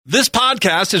This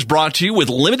podcast is brought to you with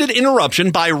limited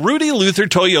interruption by Rudy Luther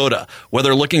Toyota.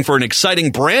 Whether looking for an exciting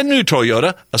brand new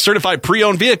Toyota, a certified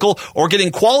pre-owned vehicle, or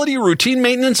getting quality routine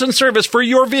maintenance and service for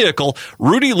your vehicle,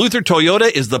 Rudy Luther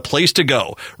Toyota is the place to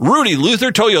go. Rudy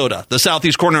Luther Toyota, the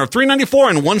southeast corner of 394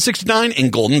 and 169 in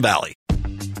Golden Valley.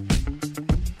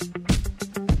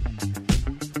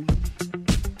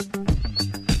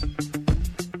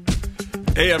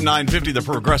 AM 950, the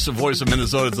progressive voice of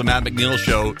Minnesota. It's the Matt McNeil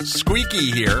Show.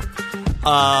 Squeaky here.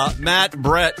 Matt,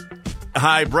 Brett.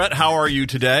 Hi, Brett. How are you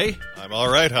today? I'm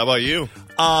all right. How about you?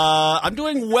 I'm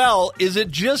doing well. Is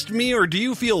it just me, or do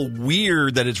you feel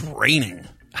weird that it's raining?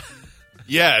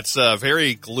 Yeah, it's a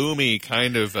very gloomy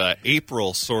kind of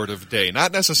April sort of day.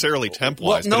 Not necessarily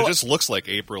temp-wise, but it just looks like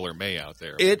April or May out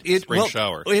there. Spring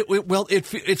shower.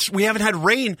 We haven't had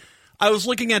rain. I was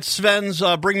looking at Sven's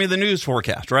Bring Me the News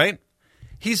forecast, right?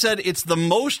 He said it's the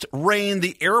most rain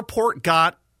the airport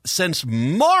got since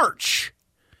March.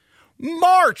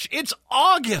 March! It's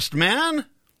August, man!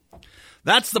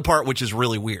 That's the part which is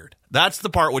really weird. That's the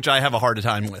part which I have a hard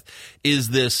time with, is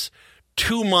this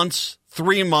 2 months,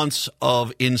 3 months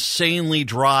of insanely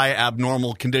dry,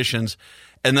 abnormal conditions,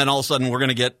 and then all of a sudden we're going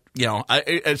to get,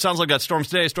 it sounds like got storms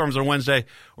today, storms on Wednesday.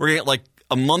 We're going to get like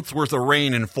a month's worth of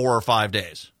rain in 4 or 5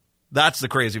 days. That's the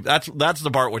crazy. That's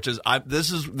the part which is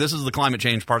this is the climate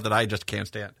change part that I just can't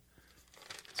stand.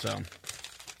 So,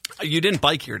 you didn't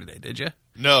bike here today, did you?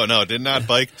 No, did not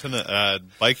bike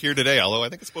here today. Although I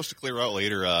think it's supposed to clear out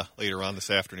later on this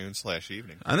afternoon /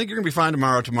 evening. I think you're gonna be fine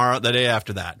tomorrow, the day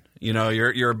after that.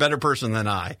 You're a better person than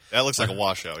I. That looks like a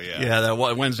washout. Yeah. Yeah, that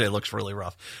Wednesday looks really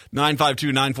rough.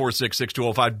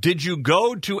 952-946-6205. Did you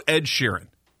go to Ed Sheeran?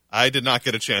 I did not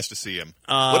get a chance to see him.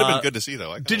 Would have been good to see,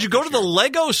 though. Did you go to the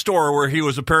Lego store where he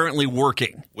was apparently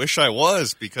working? Wish I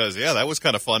was, because, that was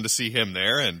kind of fun to see him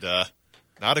there, and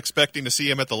not expecting to see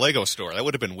him at the Lego store. That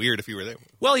would have been weird if he were there.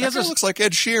 Well, looks like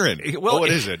Ed Sheeran. Well,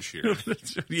 it is Ed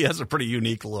Sheeran. He has a pretty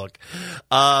unique look.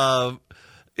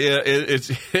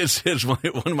 It's one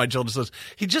of my children says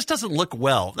he just doesn't look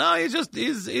well. No, he's just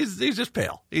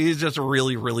pale. He's just a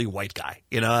really, really white guy.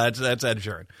 That's Ed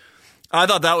Sheeran. I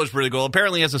thought that was pretty cool.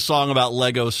 Apparently he has a song about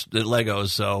Legos,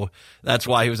 so that's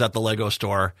why he was at the Lego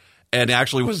store and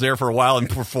actually was there for a while and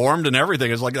performed and everything.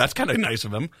 It's like, that's kind of nice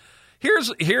of him. Here's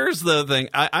the thing.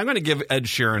 I'm going to give Ed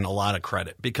Sheeran a lot of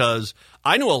credit because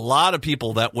I knew a lot of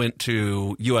people that went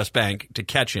to U.S. Bank to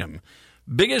catch him.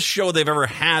 Biggest show they've ever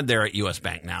had there at U.S.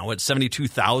 Bank now.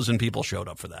 72,000 people showed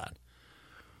up for that.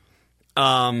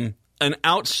 An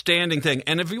outstanding thing.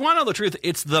 And if you want to know the truth,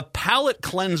 it's the palate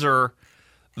cleanser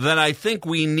that I think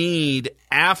we need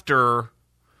after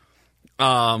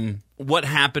what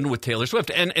happened with Taylor Swift.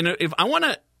 And if I want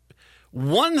to,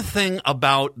 one thing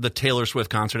about the Taylor Swift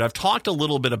concert, I've talked a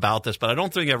little bit about this, but I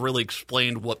don't think I've really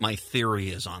explained what my theory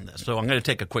is on this. So I'm going to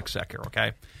take a quick sec here,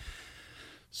 okay?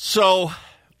 So,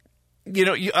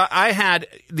 I had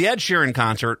the Ed Sheeran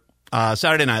concert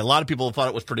Saturday night. A lot of people thought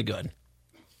it was pretty good.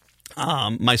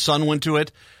 My son went to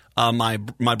it.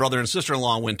 My brother and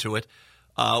sister-in-law went to it.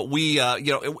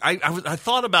 I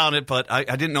thought about it, but I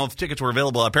didn't know if tickets were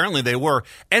available. Apparently they were,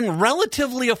 and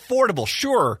relatively affordable.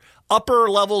 Sure, upper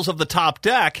levels of the top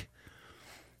deck,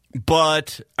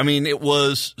 but it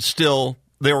was still,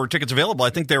 there were tickets available.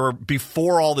 I think they were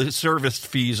before all the service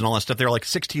fees and all that stuff. They were like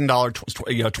 $16,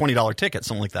 $20 tickets,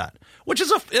 something like that. Which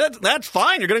is that's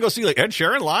fine. You're going to go see like Ed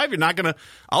Sheeran live. You're not going to.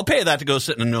 I'll pay that to go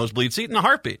sit in a nosebleed seat in a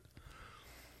heartbeat.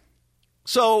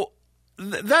 So.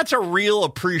 That's a real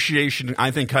appreciation, I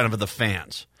think, kind of the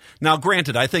fans. Now,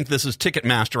 granted, I think this is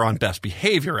Ticketmaster on best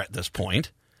behavior at this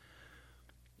point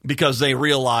because they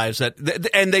realize that,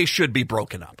 and they should be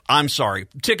broken up. I'm sorry.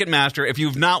 Ticketmaster, if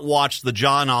you've not watched the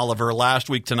John Oliver Last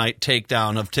Week Tonight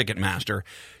takedown of Ticketmaster,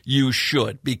 you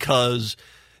should, because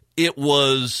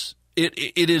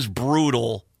it is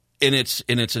brutal in its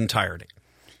entirety.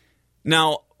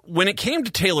 Now, when it came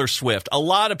to Taylor Swift, a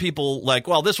lot of people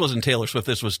this wasn't Taylor Swift,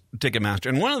 this was Ticketmaster.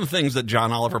 And one of the things that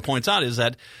John Oliver points out is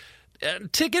that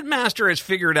Ticketmaster has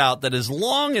figured out that as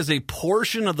long as a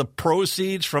portion of the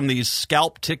proceeds from these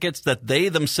scalp tickets that they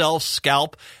themselves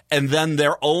scalp and then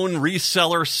their own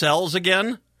reseller sells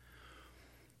again,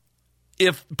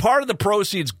 if part of the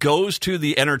proceeds goes to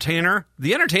the entertainer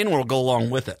will go along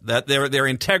with it. That their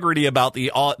integrity about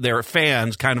their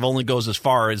fans kind of only goes as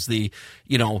far as the,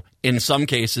 in some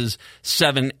cases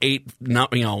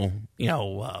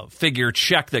 7-8 figure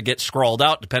check that gets scrawled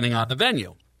out depending on the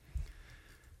venue.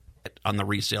 On the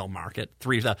resale market,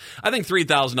 I think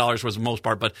 $3,000 was the most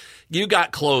part, but you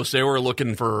got close. They were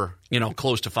looking for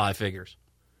close to 5 figures.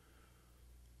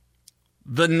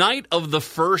 The night of the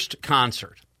first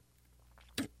concert,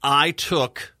 I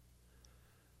took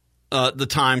the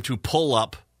time to pull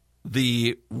up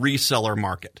the reseller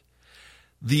market.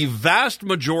 The vast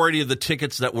majority of the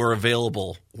tickets that were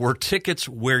available were tickets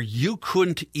where you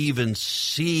couldn't even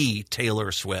see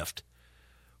Taylor Swift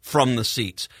from the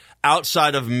seats,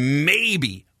 outside of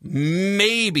maybe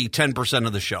 10%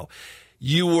 of the show.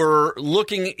 You were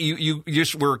looking, you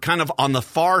just were kind of on the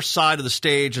far side of the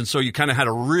stage, and so you kind of had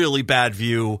a really bad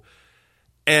view.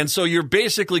 And so you're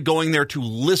basically going there to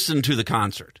listen to the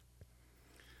concert.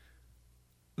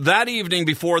 That evening,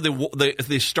 before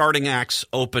the starting acts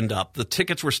opened up, the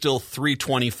tickets were still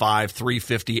 $325,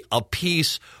 $350 a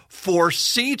piece for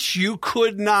seats you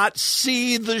could not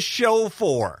see the show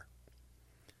for.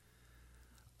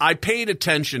 I paid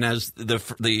attention as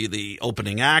the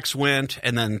opening acts went,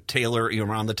 and then Taylor,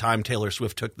 around the time Taylor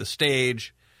Swift took the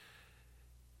stage,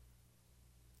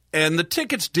 and the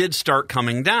tickets did start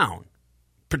coming down,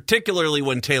 particularly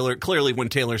when Taylor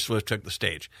Swift took the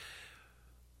stage.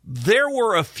 There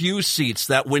were a few seats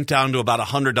that went down to about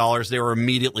 $100. They were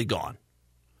immediately gone.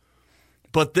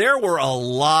 But there were a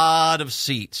lot of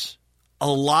seats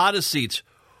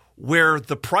where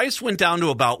the price went down to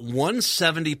about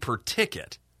 $170 per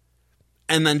ticket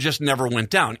and then just never went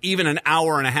down. Even an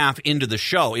hour and a half into the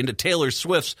show, into Taylor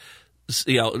Swift's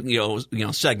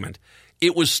segment,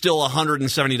 it was still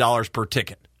 $170 per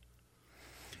ticket.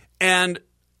 And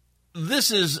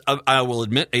this is, I will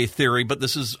admit, a theory, but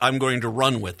I'm going to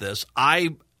run with this.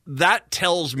 That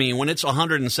tells me when it's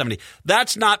 $170,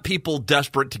 that's not people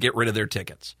desperate to get rid of their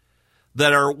tickets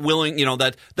that are willing,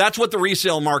 that's what the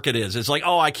resale market is. It's like,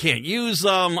 oh, I can't use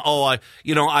them. Oh,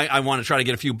 I want to try to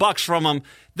get a few bucks from them.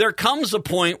 There comes a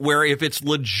point where if it's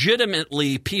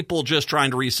legitimately people just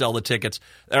trying to resell the tickets,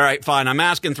 all right, fine, I'm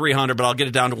asking $300, but I'll get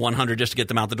it down to $100 just to get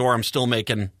them out the door. I'm still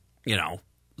making,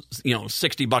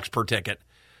 $60 per ticket.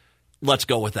 Let's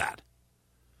go with that.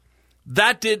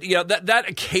 That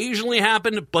occasionally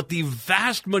happened, but the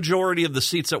vast majority of the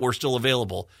seats that were still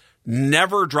available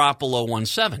never dropped below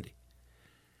 170.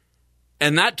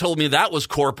 And that told me that was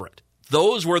corporate.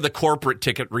 Those were the corporate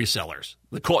ticket resellers,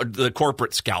 the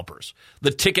corporate scalpers, the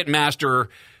Ticketmaster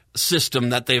system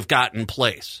that they've got in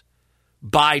place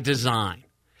by design.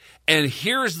 And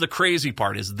here's the crazy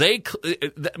part is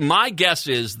my guess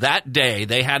is that day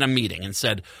they had a meeting and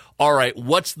said, all right,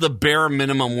 what's the bare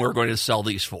minimum we're going to sell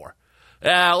these for?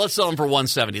 Let's sell them for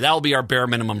 $170. That will be our bare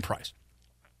minimum price.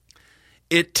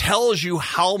 It tells you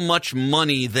how much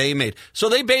money they made. So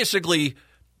they basically,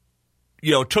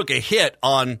 took a hit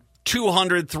on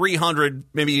 200, 300,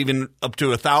 maybe even up to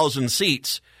 1,000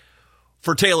 seats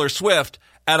for Taylor Swift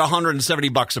at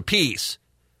 $170 a piece.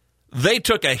 They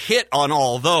took a hit on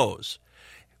all those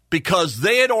because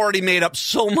they had already made up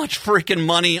so much freaking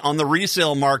money on the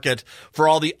resale market for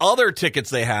all the other tickets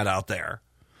they had out there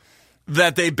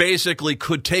that they basically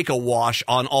could take a wash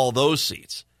on all those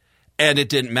seats, and it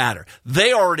didn't matter.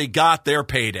 They already got their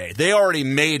payday. They already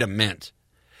made a mint.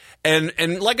 And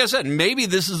like I said, maybe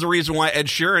this is the reason why Ed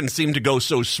Sheeran seemed to go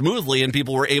so smoothly and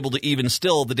people were able to even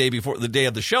still the day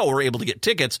of the show were able to get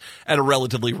tickets at a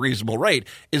relatively reasonable rate,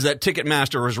 is that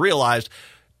Ticketmaster has realized,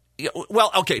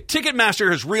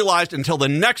 Ticketmaster has realized until the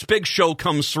next big show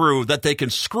comes through that they can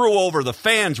screw over the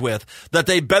fans with, that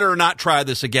they better not try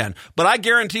this again. But I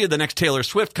guarantee you the next Taylor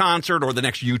Swift concert or the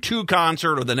next U2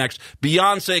 concert or the next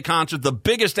Beyonce concert, the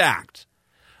biggest act,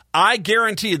 I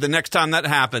guarantee you the next time that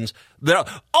happens,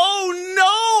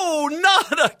 oh no,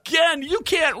 not again. You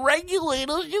can't regulate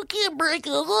us. You can't break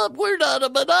us up. We're not a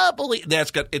monopoly.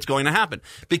 It's going to happen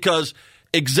because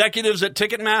executives at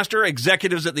Ticketmaster,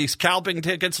 executives at these scalping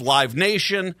tickets, Live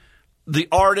Nation, the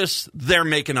artists, they're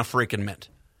making a freaking mint.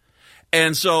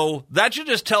 And so that should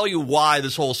just tell you why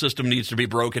this whole system needs to be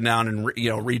broken down and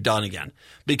redone again,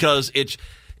 because it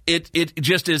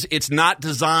just is. It's not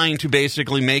designed to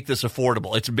basically make this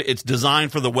affordable. It's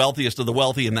designed for the wealthiest of the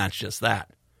wealthy, and that's just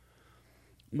that.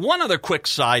 One other quick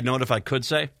side note, if I could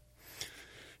say,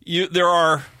 we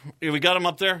got them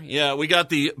up there. Yeah, we got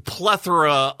the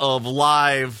plethora of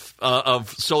live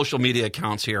of social media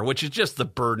accounts here, which is just the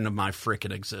burden of my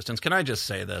freaking existence. Can I just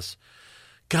say this?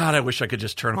 God, I wish I could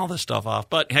just turn all this stuff off.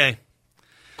 But hey,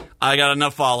 I got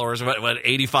enough followers, about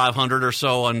 8,500 or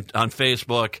so on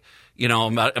Facebook.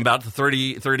 About the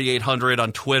 3,800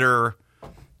 on Twitter.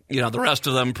 The rest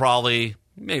of them probably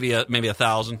maybe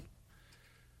 1,000.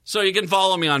 So you can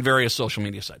follow me on various social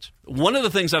media sites. One of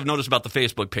the things I've noticed about the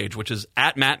Facebook page, which is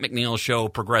at Matt McNeil Show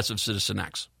Progressive Citizen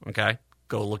X. Okay,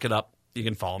 go look it up. You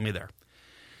can follow me there.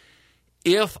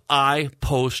 If I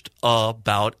post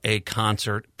about a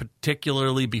concert,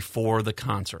 particularly before the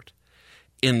concert,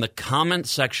 in the comment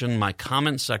section, my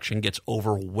comment section gets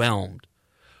overwhelmed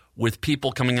with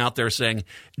people coming out there saying,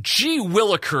 gee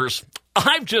willikers,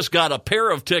 I've just got a pair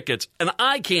of tickets and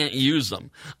I can't use them.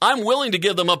 I'm willing to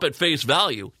give them up at face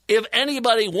value. If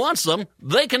anybody wants them,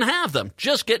 they can have them.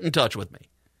 Just get in touch with me.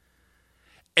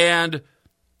 And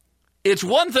it's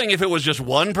one thing if it was just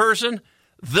one person.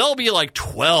 There'll be like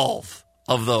 12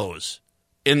 of those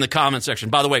in the comment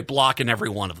section. By the way, blocking every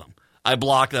one of them. I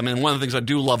block them, and one of the things I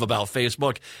do love about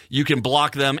Facebook, you can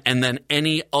block them, and then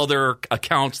any other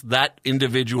accounts that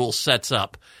individual sets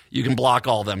up, you can block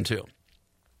all them too.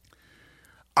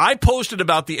 I posted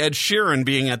about the Ed Sheeran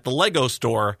being at the Lego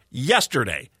store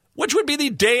yesterday, which would be the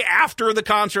day after the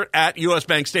concert at US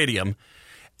Bank Stadium,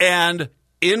 and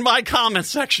in my comment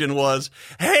section was,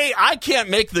 hey, I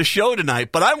can't make the show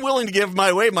tonight, but I'm willing to give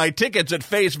away my tickets at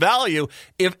face value.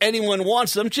 If anyone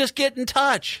wants them, just get in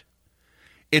touch.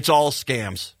 It's all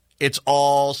scams. It's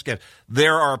all scams.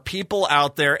 There are people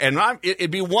out there, and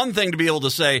it'd be one thing to be able to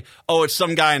say, oh, it's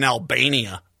some guy in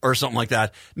Albania or something like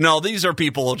that. No, these are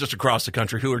people just across the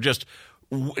country who are just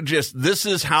this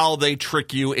is how they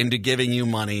trick you into giving you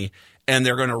money, and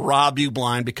they're going to rob you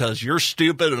blind because you're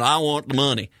stupid and I want the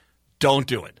money. Don't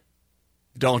do it.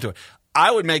 Don't do it. I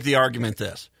would make the argument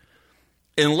this.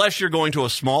 Unless you're going to a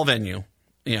small venue,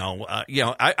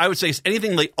 I would say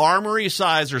anything like Armory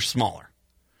size or smaller.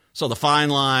 So the Fine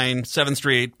Line, 7th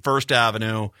Street, 1st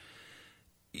Avenue,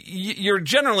 you're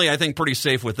generally, I think, pretty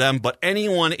safe with them. But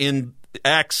anyone in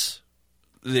X,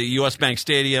 the U.S. Bank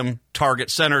Stadium, Target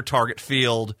Center, Target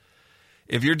Field,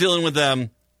 if you're dealing with them,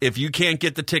 if you can't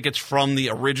get the tickets from the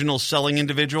original selling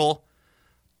individual,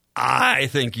 I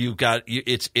think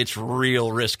it's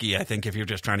real risky, I think, if you're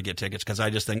just trying to get tickets, because I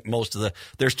just think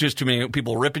there's just too many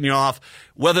people ripping you off,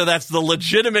 whether that's the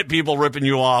legitimate people ripping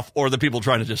you off or the people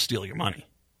trying to just steal your money.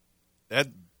 That's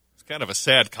kind of a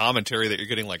sad commentary that you're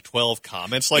getting like 12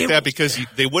 comments like that, because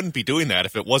they wouldn't be doing that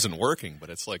if it wasn't working. But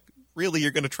it's like, really,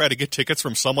 you're going to try to get tickets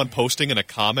from someone posting in a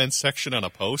comment section on a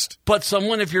post? But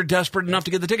someone, if you're desperate enough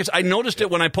to get the tickets. I noticed it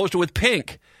when I posted with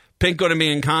Pink going to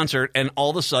be in concert, and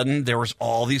all of a sudden there was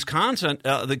all these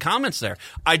the comments there.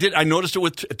 I noticed it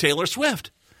with Taylor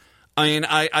Swift. I mean,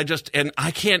 I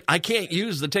can't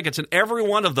use the tickets, and every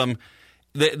one of them,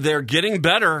 they're getting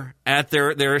better at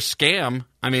their scam.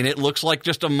 I mean, it looks like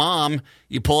just a mom.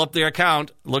 You pull up their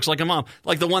account, it looks like a mom.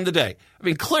 Like the one today. I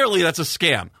mean, clearly that's a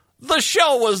scam. The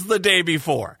show was the day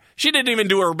before. She didn't even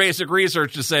do her basic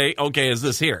research to say, okay, is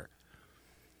this here?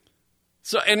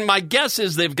 So, and my guess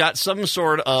is they've got some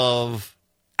sort of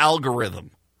algorithm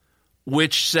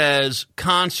which says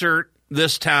concert,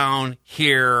 this town,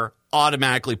 here,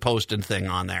 automatically posted thing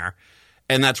on there.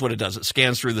 And that's what it does. It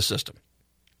scans through the system.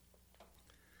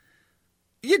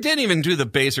 You didn't even do the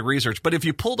basic research, but if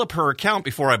you pulled up her account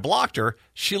before I blocked her,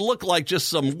 she looked like just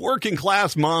some working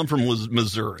class mom from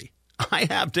Missouri. I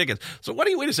have tickets. So wait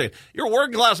a second. You're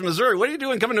working class in Missouri. What are you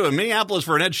doing coming to Minneapolis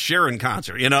for an Ed Sheeran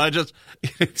concert? You know,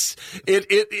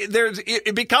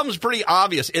 it becomes pretty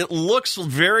obvious. It looks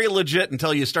very legit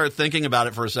until you start thinking about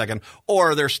it for a second,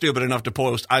 or they're stupid enough to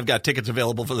post, I've got tickets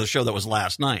available for the show that was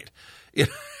last night.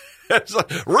 It's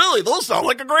like, really, those sound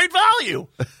like a great value.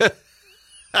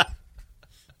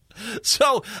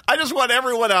 So I just want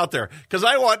everyone out there, because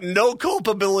I want no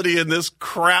culpability in this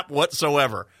crap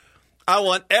whatsoever. I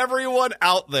want everyone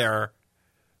out there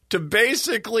to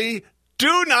basically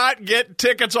do not get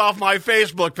tickets off my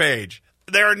Facebook page.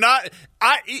 They're not.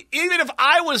 Even if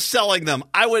I was selling them,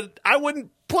 I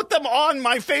wouldn't put them on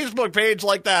my Facebook page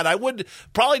like that. I would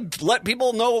probably let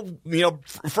people know,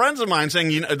 friends of mine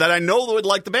saying that I know would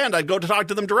like the band. I'd go to talk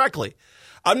to them directly.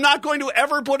 I'm not going to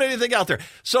ever put anything out there.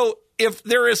 So if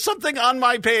there is something on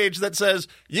my page that says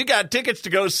you got tickets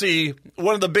to go see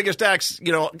one of the biggest acts,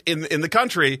 in the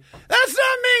country, that's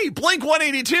not me. Blink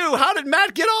 182. How did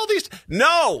Matt get all these?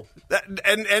 No.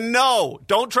 And no,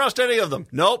 don't trust any of them.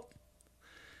 Nope.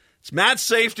 It's Matt's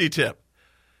safety tip.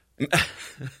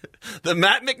 The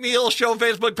Matt McNeil Show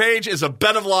Facebook page is a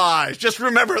bed of lies. Just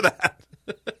remember that.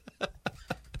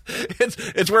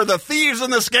 It's where the thieves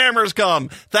and the scammers come.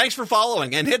 Thanks for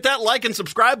following, and hit that like and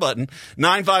subscribe button.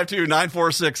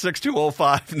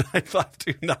 952-946-6205.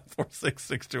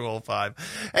 952-946-6205.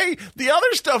 Hey, the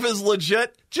other stuff is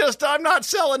legit. Just I'm not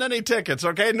selling any tickets,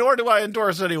 okay? Nor do I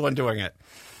endorse anyone doing it.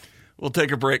 We'll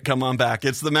take a break. Come on back.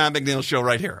 It's the Matt McNeil Show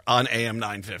right here on AM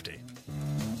 950.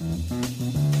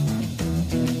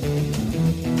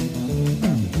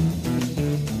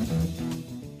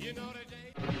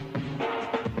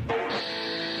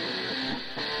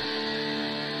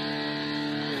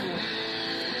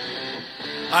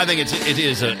 I think it's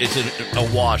a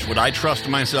wash. Would I trust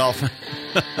myself?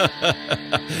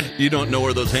 You don't know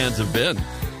where those hands have been.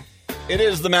 It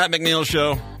is the Matt McNeil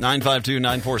Show,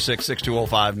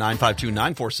 952-946-6205,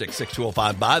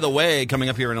 952-946-6205. By the way, coming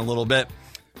up here in a little bit,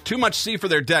 too much sea for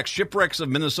their decks, shipwrecks of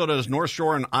Minnesota's North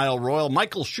Shore and Isle Royale.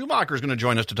 Michael Schumacher is going to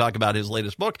join us to talk about his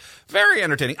latest book. Very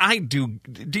entertaining. I do.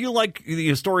 Do you like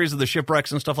the stories of the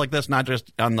shipwrecks and stuff like this? Not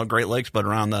just on the Great Lakes, but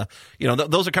around the,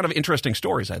 those are kind of interesting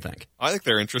stories, I think. I think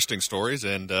they're interesting stories,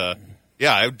 and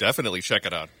yeah, I would definitely check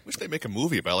it out. Wish they'd make a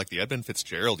movie about like the Edmund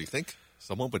Fitzgerald. Do you think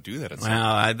someone would do that?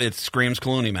 It screams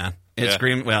Clooney, man.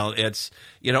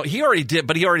 He already did,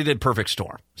 but he already did Perfect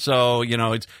Storm. So,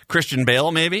 it's Christian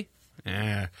Bale, maybe.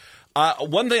 Yeah.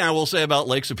 One thing I will say about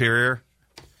Lake Superior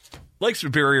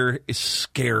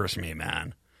scares me,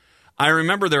 man. I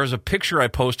remember there was a picture I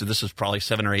posted, this is probably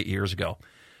 7 or 8 years ago,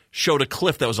 showed a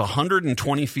cliff that was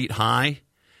 120 feet high,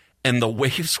 and the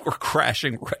waves were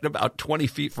crashing right about 20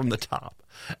 feet from the top.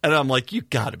 And I'm like, you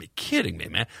got to be kidding me,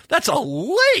 man. That's a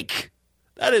lake.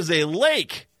 That is a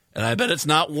lake. And I bet it's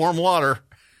not warm water.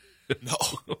 No.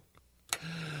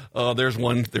 Oh, there's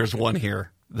one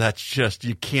here. That's just,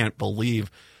 you can't believe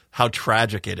how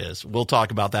tragic it is. We'll talk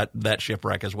about that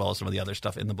shipwreck as well as some of the other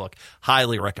stuff in the book.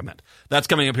 Highly recommend. That's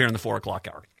coming up here in the 4 o'clock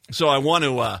hour. So I want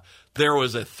to, there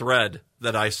was a thread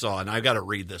that I saw, and I've got to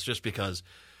read this just because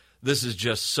this is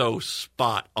just so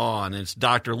spot on. It's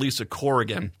Dr. Lisa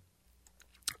Corrigan,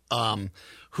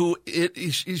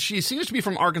 she seems to be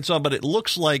from Arkansas, but it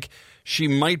looks like she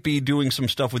might be doing some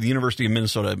stuff with the University of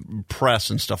Minnesota Press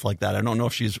and stuff like that. I don't know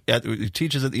if she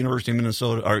teaches at the University of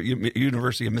Minnesota or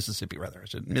University of Mississippi, rather.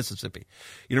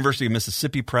 University of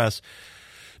Mississippi Press.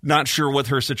 Not sure what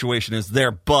her situation is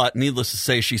there, but needless to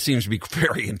say, she seems to be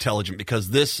very intelligent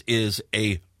because this is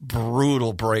a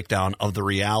brutal breakdown of the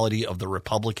reality of the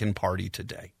Republican Party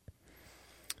today.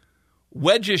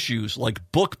 Wedge issues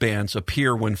like book bans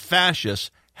appear when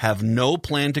fascists have no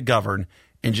plan to govern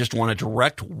and just want to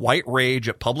direct white rage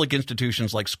at public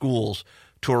institutions like schools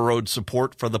to erode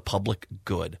support for the public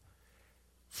good.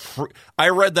 I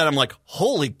read that. I'm like,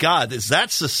 holy God, is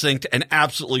that succinct and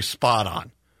absolutely spot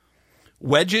on?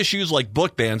 Wedge issues like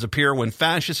book bans appear when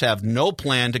fascists have no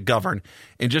plan to govern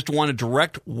and just want to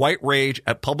direct white rage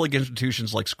at public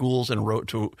institutions like schools and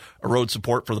erode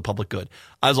support for the public good.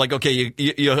 I was like, okay,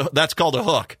 you that's called a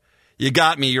hook. You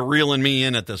got me. You're reeling me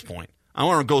in at this point. I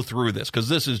want to go through this because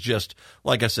this is just,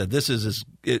 like I said, this is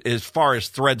as far as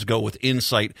threads go with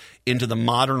insight into the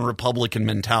modern Republican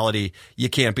mentality. You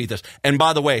can't beat this. And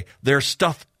by the way, there's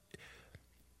stuff.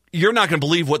 You're not going to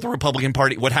believe what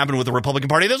happened with the Republican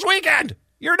Party this weekend.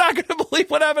 You're not going to believe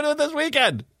what happened with this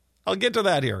weekend. I'll get to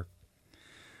that here.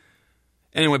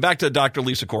 Anyway, back to Dr.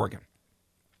 Lisa Corrigan.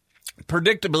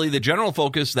 Predictably, the general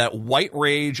focus that white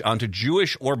rage onto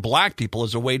Jewish or black people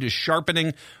is a way to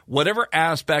sharpening whatever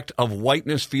aspect of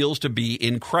whiteness feels to be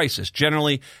in crisis,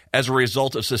 generally as a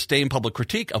result of sustained public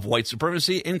critique of white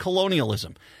supremacy and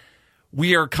colonialism.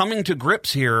 We are coming to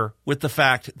grips here with the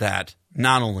fact that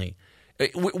not only I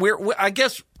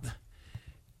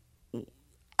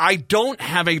don't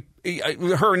have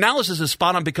her analysis is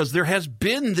spot on because there has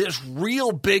been this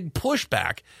real big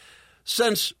pushback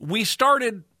since we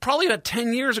started probably about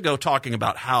 10 years ago talking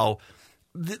about how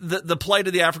the plight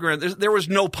of the African, there was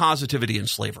no positivity in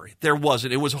slavery. There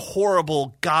wasn't. It was a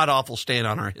horrible, god-awful stain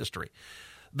on our history.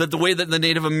 That the way that the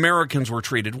Native Americans were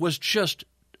treated was just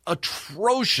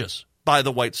atrocious by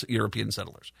the white European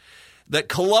settlers. That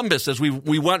Columbus, as we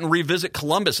went and revisit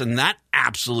Columbus and that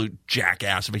absolute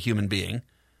jackass of a human being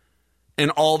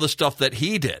and all the stuff that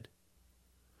he did,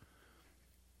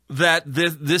 that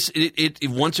this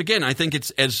once again, I think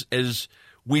it's as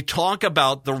we talk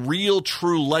about the real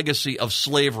true legacy of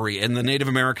slavery and the Native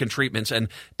American treatments and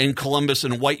Columbus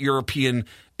and white European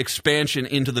expansion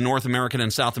into the North American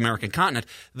and South American continent,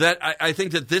 that I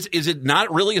think that this is it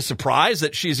not really a surprise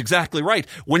that she's exactly right.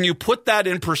 When you put that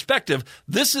in perspective,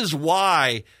 this is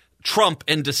why Trump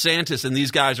and DeSantis and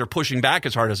these guys are pushing back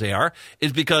as hard as they are,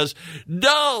 is because,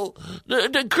 no,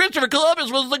 Christopher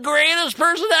Columbus was the greatest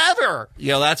person ever.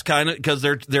 That's kind of because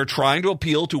they're trying to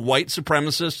appeal to white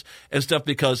supremacists and stuff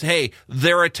because, hey,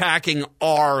 they're attacking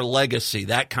our legacy,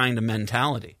 that kind of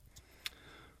mentality.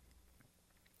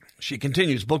 She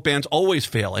continues, book bans always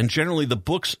fail, and generally the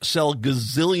books sell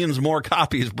gazillions more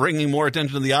copies, bringing more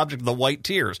attention to the object of the white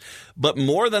tears. But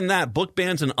more than that, book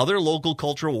bans and other local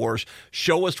cultural wars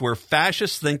show us where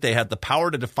fascists think they have the power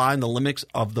to define the limits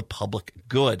of the public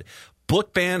good.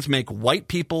 Book bans make white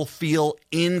people feel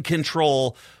in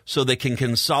control so they can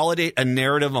consolidate a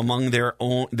narrative among their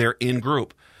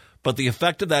in-group. But the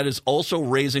effect of that is also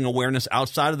raising awareness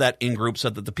outside of that in-group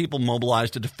so that the people mobilize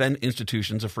to defend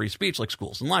institutions of free speech like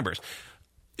schools and libraries.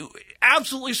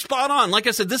 Absolutely spot on. Like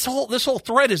I said, this whole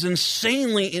thread is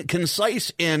insanely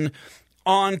concise in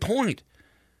on point.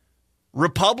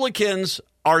 Republicans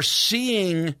are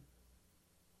seeing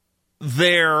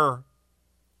their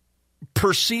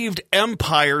perceived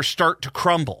empire start to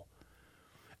crumble.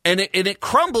 And it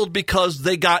crumbled because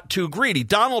they got too greedy.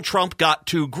 Donald Trump got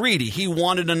too greedy. He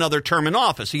wanted another term in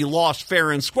office. He lost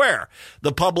fair and square.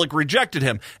 The public rejected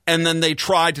him. And then they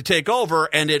tried to take over,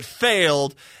 and it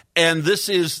failed. And this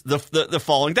is the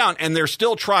falling down. And they're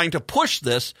still trying to push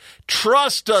this.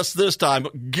 Trust us this time.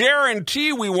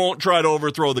 Guarantee we won't try to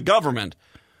overthrow the government.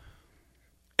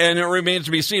 And it remains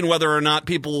to be seen whether or not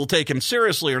people will take him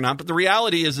seriously or not. But the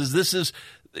reality is this is,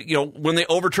 when they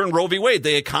overturned Roe v. Wade,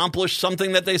 they accomplished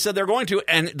something that they said they're going to.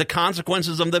 And the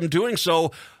consequences of them doing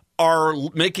so are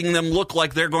making them look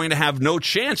like they're going to have no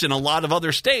chance in a lot of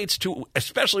other states to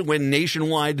especially win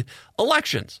nationwide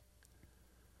elections.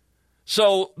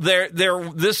 So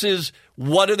this is,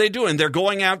 what are they doing? They're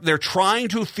going out, they're trying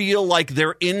to feel like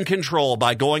they're in control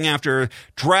by going after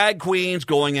drag queens,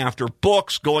 going after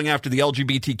books, going after the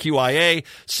LGBTQIA,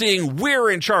 seeing we're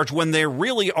in charge when they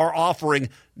really are offering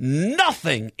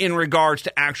nothing in regards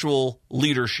to actual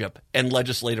leadership and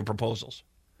legislative proposals.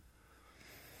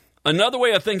 Another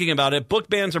way of thinking about it, book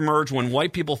bans emerge when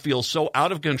white people feel so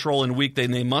out of control and weak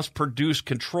that they must produce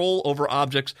control over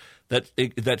objects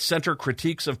that center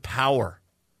critiques of power.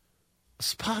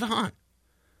 Spot on.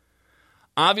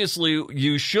 Obviously,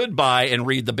 you should buy and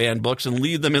read the banned books and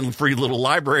leave them in free little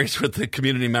libraries with the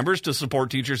community members to support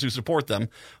teachers who support them.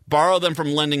 Borrow them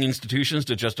from lending institutions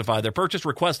to justify their purchase.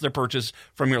 Request their purchase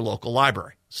from your local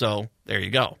library. So there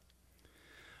you go.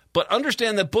 But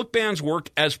understand that book bans work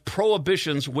as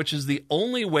prohibitions, which is the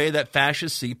only way that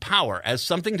fascists see power, as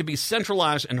something to be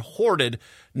centralized and hoarded,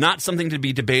 not something to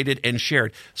be debated and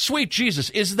shared. Sweet Jesus,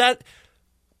 is that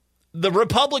the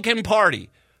Republican Party?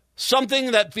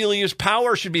 Something that feels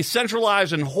power should be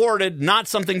centralized and hoarded, not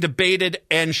something debated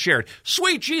and shared.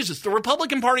 Sweet Jesus, the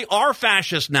Republican Party are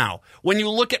fascist now when you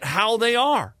look at how they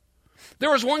are. There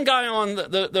was one guy on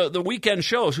the weekend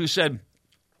shows who said,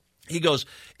 he goes,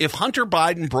 if Hunter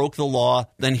Biden broke the law,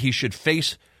 then he should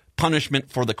face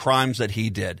punishment for the crimes that he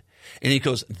did. And he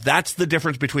goes, that's the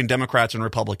difference between Democrats and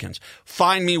Republicans.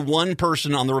 Find me one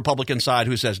person on the Republican side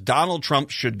who says Donald Trump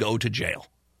should go to jail.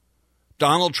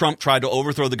 Donald Trump tried to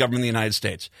overthrow the government of the United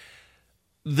States.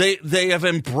 They have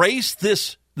embraced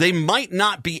this. They might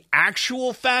not be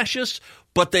actual fascists,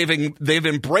 but they've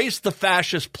embraced the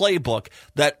fascist playbook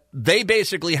that they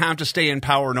basically have to stay in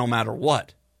power no matter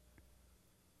what.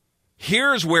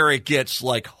 Here's where it gets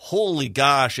like, holy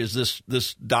gosh, is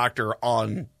this doctor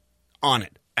on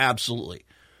it? Absolutely.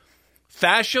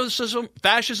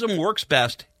 Fascism works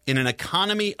best in an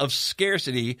economy of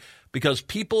scarcity because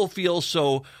people feel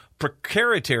so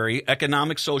precariatory,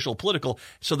 economic, social, political,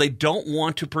 so they don't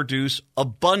want to produce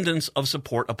abundance of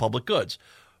support of public goods.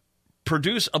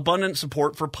 Produce abundant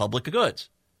support for public goods.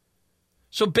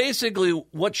 So basically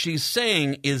what she's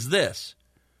saying is this.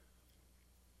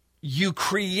 You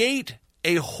create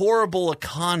a horrible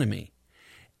economy,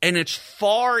 and it's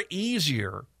far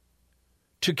easier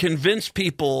to convince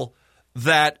people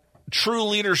that true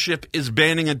leadership is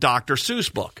banning a Dr.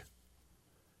 Seuss book.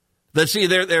 That see,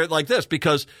 they're like this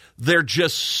because they're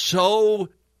just so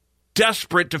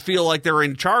desperate to feel like they're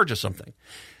in charge of something.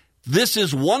 This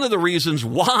is one of the reasons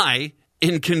why,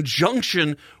 in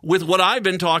conjunction with what I've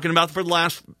been talking about for the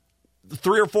last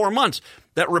 3 or 4 months,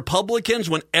 that Republicans,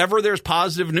 whenever there's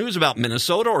positive news about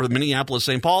Minnesota or Minneapolis,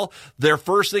 St. Paul, their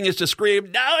first thing is to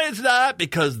scream, no, it's not,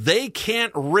 because they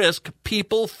can't risk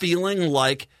people feeling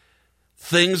like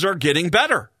things are getting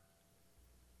better.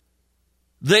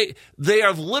 They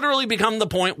have literally become the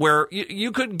point where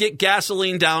you could get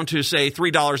gasoline down to, say,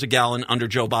 $3 a gallon under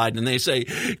Joe Biden, and they say,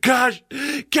 gosh,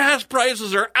 gas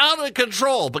prices are out of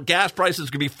control, but gas prices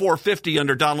could be $4.50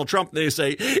 under Donald Trump. They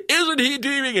say, isn't he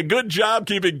doing a good job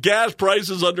keeping gas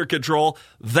prices under control?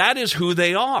 That is who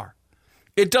they are.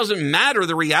 It doesn't matter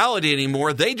the reality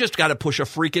anymore. They just got to push a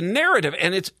freaking narrative,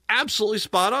 and it's absolutely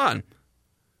spot on.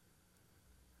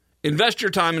 Invest your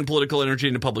time and political energy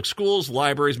into public schools,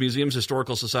 libraries, museums,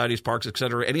 historical societies, parks,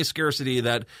 etc. Any scarcity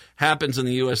that happens in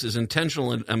the U.S. is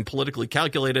intentional and politically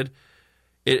calculated.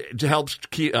 It helps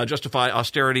justify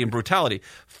austerity and brutality.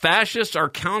 Fascists are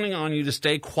counting on you to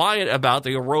stay quiet about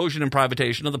the erosion and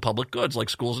privatization of the public goods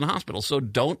like schools and hospitals, so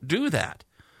don't do that.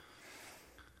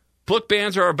 Book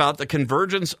bans are about the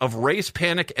convergence of race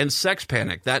panic and sex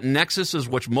panic. That nexus is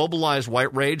which mobilized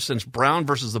white rage since Brown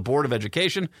versus the Board of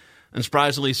Education, and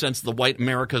surprisingly, since the white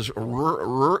America's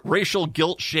racial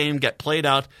guilt shame get played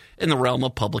out in the realm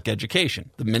of public education.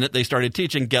 The minute they started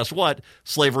teaching, guess what?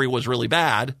 Slavery was really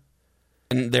bad.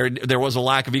 And there was a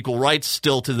lack of equal rights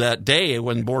still to that day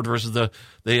when Board versus the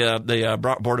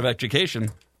Board of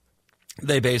Education.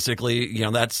 They basically,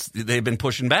 they've been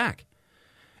pushing back.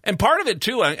 And part of it,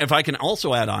 too, if I can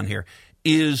also add on here,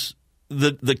 is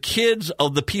the kids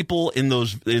of the people in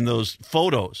those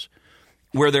photos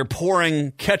where they're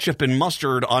pouring ketchup and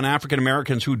mustard on African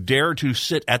Americans who dare to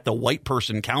sit at the white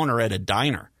person counter at a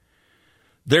diner.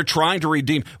 They're trying to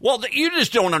redeem. Well, you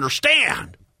just don't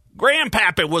understand.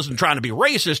 Grandpapa wasn't trying to be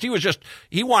racist.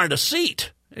 He wanted a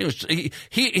seat.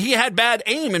 He had bad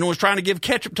aim and was trying to give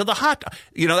ketchup to the hot dog.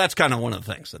 That's kind of one of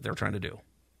the things that they're trying to do.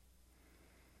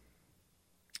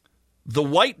 The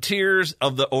white tears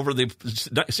over the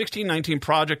 1619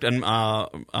 Project and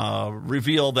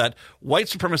reveal that white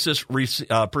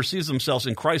supremacists perceive themselves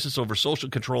in crisis over social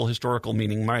control, historical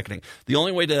meaning, marketing. The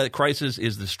only way to that crisis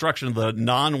is the destruction of the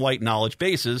non-white knowledge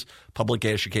bases, public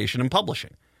education, and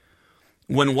publishing.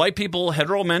 When white people,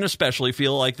 hetero men especially,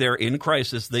 feel like they're in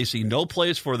crisis, they see no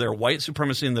place for their white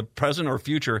supremacy in the present or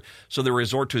future, so they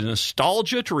resort to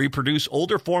nostalgia to reproduce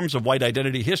older forms of white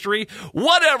identity history.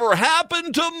 Whatever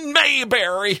happened to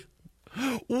Mayberry?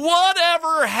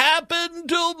 Whatever happened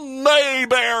to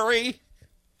Mayberry?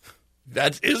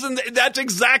 That's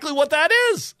exactly what that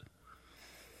is.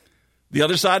 The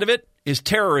other side of it is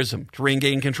terrorism to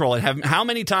regain control. And how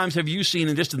many times have you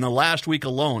seen, just in the last week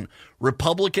alone,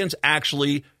 Republicans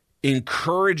actually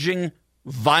encouraging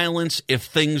violence if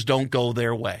things don't go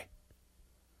their way?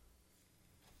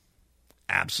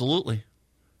 Absolutely.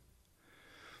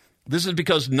 This is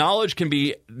because knowledge can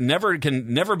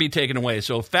never be taken away.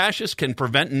 So fascists can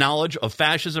prevent knowledge of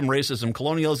fascism, racism,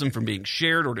 colonialism from being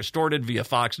shared or distorted via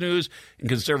Fox News and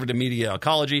conservative media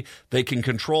ecology. They can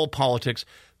control politics.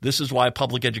 This is why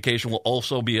public education will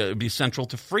also be central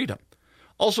to freedom.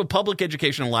 Also, public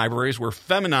education and libraries were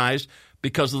feminized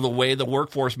because of the way the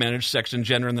workforce managed sex and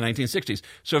gender in the 1960s.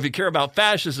 So if you care about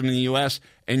fascism in the U.S.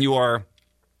 and you are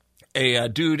a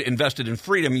dude invested in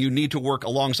freedom, you need to work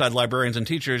alongside librarians and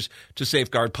teachers to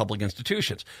safeguard public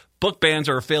institutions. Book bans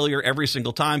are a failure every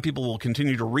single time. People will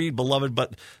continue to read, beloved,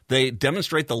 but they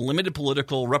demonstrate the limited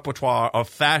political repertoire of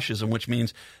fascism, which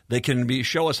means they can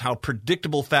show us how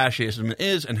predictable fascism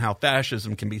is and how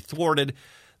fascism can be thwarted.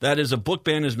 That is, a book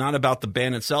ban is not about the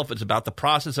ban itself. It's about the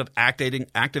process of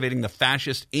activating the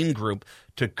fascist in-group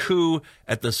to coup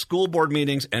at the school board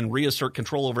meetings and reassert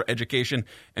control over education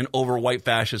and over white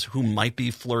fascists who might be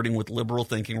flirting with liberal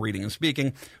thinking, reading, and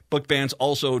speaking. Book bans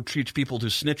also teach people to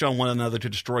snitch on one another to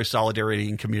destroy solidarity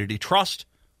and community trust.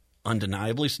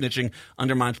 Undeniably, snitching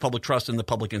undermines public trust in the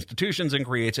public institutions and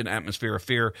creates an atmosphere of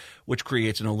fear, which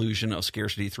creates an illusion of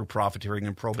scarcity through profiteering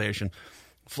and probation.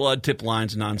 Flood, tip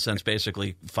lines, nonsense,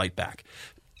 basically fight back.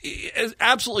 It's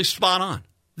absolutely spot on.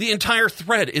 The entire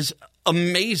thread is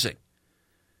amazing.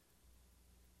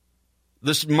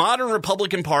 This modern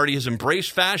Republican Party has embraced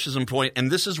fascism point,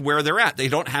 and this is where they're at. They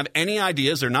don't have any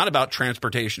ideas. They're not about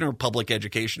transportation or public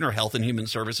education or health and human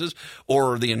services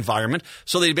or the environment.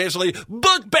 So they basically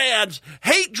book bans,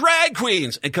 hate drag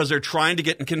queens, because they're trying to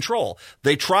get in control.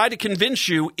 They try to convince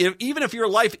you, even if your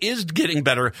life is getting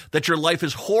better, that your life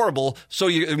is horrible, so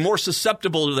you're more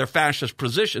susceptible to their fascist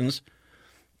positions.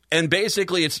 And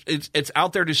basically it's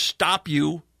out there to stop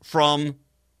you from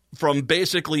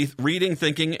basically reading,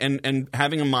 thinking, and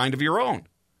having a mind of your own.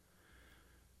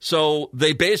 So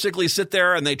they basically sit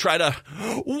there and they try to,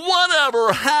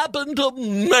 whatever happened to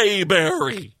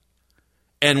Mayberry?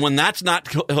 And when that's not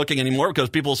hooking anymore, because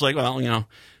people say, well,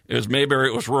 it was Mayberry,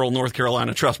 it was rural North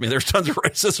Carolina. Trust me, there's tons of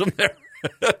racism there.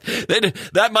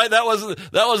 That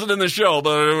wasn't in the show,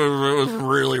 but it was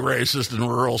really racist in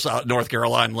rural North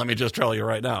Carolina. Let me just tell you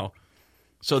right now.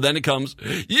 So then it comes,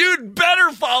 you'd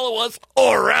better follow us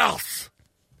or else.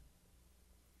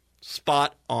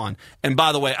 Spot on. And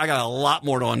by the way, I got a lot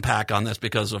more to unpack on this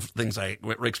because of things I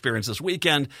experienced this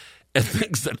weekend and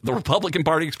things that the Republican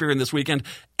Party experienced this weekend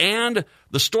and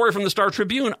the story from the Star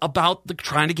Tribune about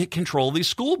trying to get control of these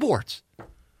school boards.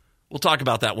 We'll talk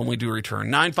about that when we do return.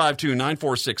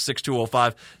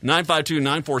 952-946-6205.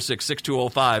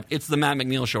 952-946-6205. It's the Matt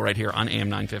McNeil Show right here on AM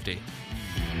 950.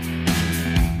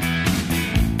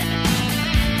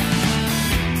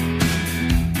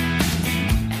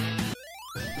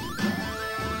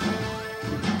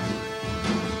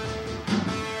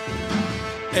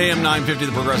 AM 950,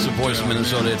 the progressive voice of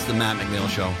Minnesota. It's the Matt McNeil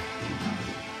Show.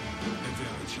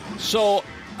 So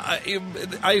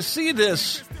I see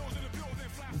this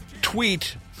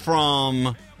tweet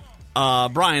from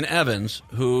Brian Evans,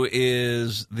 who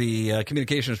is the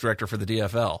communications director for the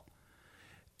DFL.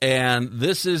 And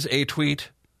this is a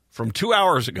tweet from 2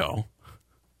 hours ago.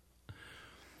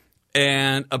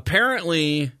 And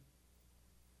apparently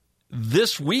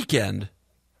this weekend,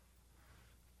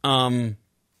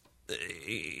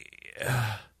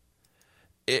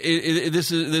 it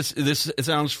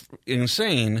sounds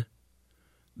insane.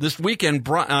 This weekend,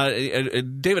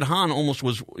 David Hahn almost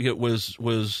was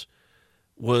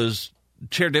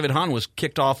Chair David Hahn was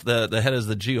kicked off the head of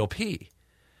the GOP.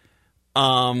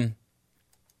 And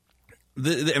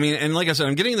like I said,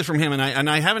 I'm getting this from him, and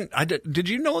I haven't. Did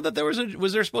you know that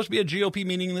was there supposed to be a GOP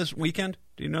meeting this weekend?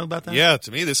 Do you know about that? Yeah,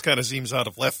 to me, this kind of seems out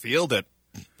of left field.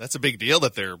 That's a big deal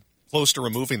that they're close to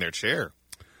removing their chair.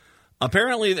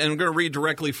 Apparently, and I'm going to read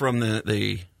directly from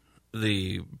the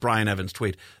Brian Evans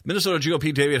tweet. Minnesota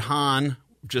GOP David Hahn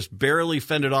just barely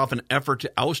fended off an effort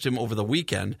to oust him over the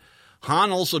weekend.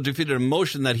 Hahn also defeated a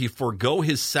motion that he forego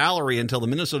his salary until the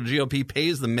Minnesota GOP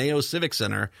pays the Mayo Civic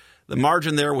Center. The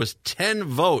margin there was 10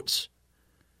 votes.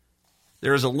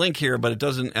 There is a link here, but it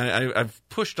doesn't. I've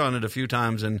pushed on it a few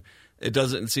times, and it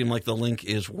doesn't seem like the link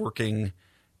is working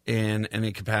in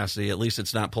any capacity. At least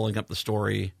it's not pulling up the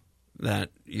story that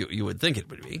you would think it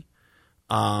would be.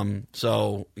 I'm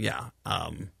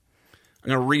going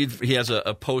to read. He has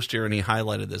a post here, and he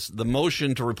highlighted this. The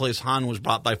motion to replace Hahn was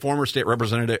brought by former state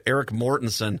representative Eric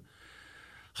Mortensen.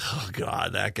 Oh,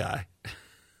 God, that guy.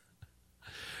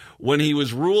 When he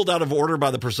was ruled out of order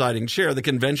by the presiding chair, the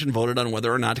convention voted on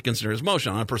whether or not to consider his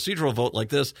motion. On a procedural vote like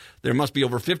this, there must be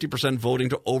over 50% voting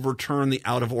to overturn the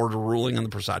out-of-order ruling on the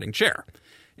presiding chair.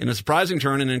 In a surprising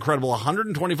turn, an incredible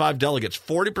 125 delegates,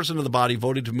 40% of the body,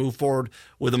 voted to move forward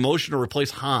with a motion to replace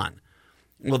Hahn.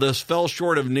 Well, this fell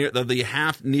short of the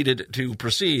half needed to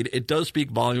proceed. It does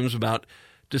speak volumes about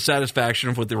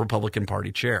dissatisfaction with the Republican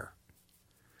Party chair.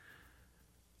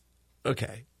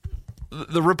 Okay.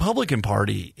 The Republican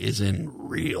Party is in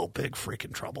real big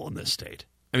freaking trouble in this state.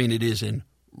 I mean, it is in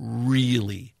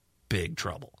really big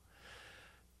trouble.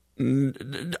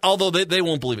 Although they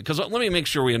won't believe it. Because let me make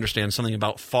sure we understand something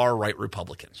about far-right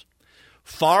Republicans.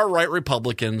 Far-right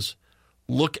Republicans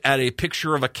look at a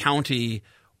picture of a county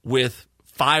with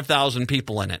 5,000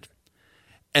 people in it,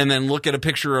 and then look at a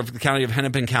picture of the county of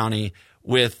Hennepin County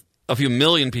with a few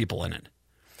million people in it.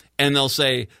 And they'll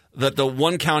say that the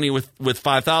one county with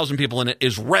 5,000 people in it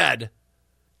is red,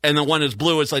 and the one is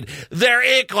blue. It's like,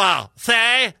 they're equal.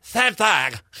 Say, same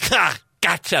thing.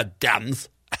 Gotcha, Dems.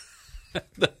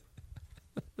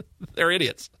 They're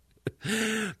idiots.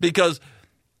 Because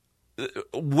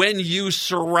when you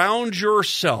surround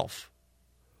yourself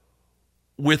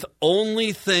with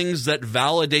only things that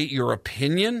validate your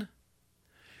opinion,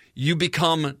 you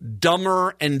become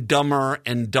dumber and dumber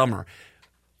and dumber.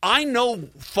 I know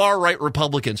far-right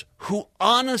Republicans who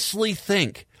honestly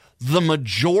think the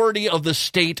majority of the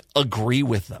state agree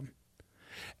with them.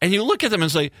 And you look at them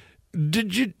and say,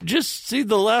 did you just see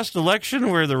the last election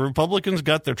where the Republicans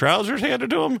got their trousers handed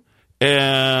to them?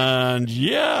 And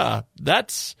yeah,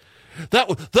 that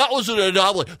was an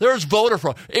anomaly. There's voter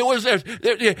fraud. It was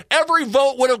every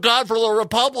vote would have gone for the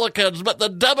Republicans, but the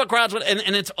Democrats would.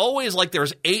 And it's always like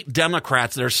there's 8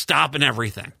 Democrats that are stopping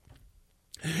everything.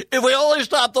 If we only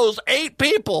stopped those 8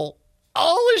 people,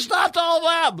 only stopped all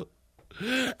of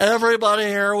them, everybody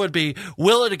here would be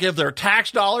willing to give their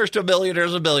tax dollars to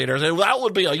millionaires and billionaires, and that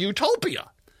would be a utopia.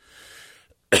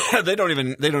 They don't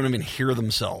even hear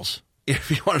themselves. If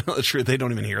you want to know the truth, they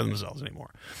don't even hear themselves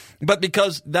anymore. But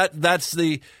because that's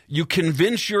you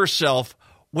convince yourself,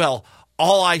 well,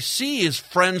 all I see is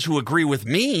friends who agree with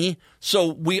me, so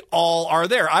we all are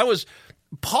there.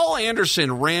 Paul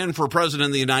Anderson ran for president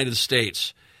of the United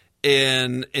States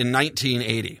in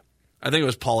 1980. I think it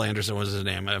was Paul Anderson was his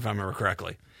name, if I remember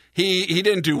correctly. He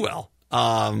didn't do well.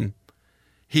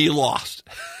 He lost.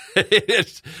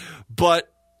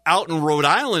 But out in Rhode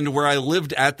Island, where I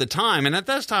lived at the time, and at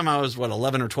that time I was,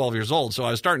 11 or 12 years old, so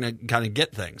I was starting to kind of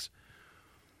get things.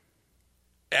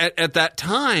 At that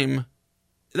time,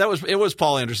 it was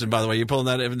Paul Anderson, by the way. You pulling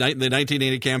that, the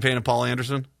 1980 campaign of Paul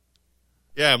Anderson?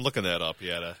 Yeah, I'm looking that up.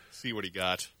 Yeah, to see what he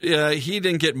got. Yeah, he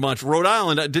didn't get much. Rhode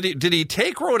Island, did he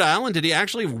take Rhode Island? Did he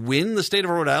actually win the state of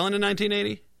Rhode Island in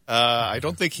 1980? I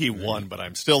don't think he won, but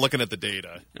I'm still looking at the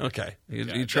data. Okay.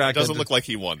 You tracked it. Doesn't look like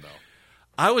he won, though.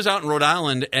 I was out in Rhode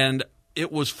Island, and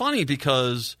it was funny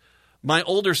because my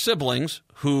older siblings,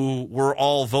 who were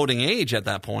all voting age at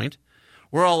that point,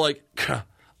 were all like,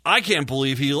 I can't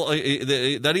believe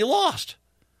that he lost.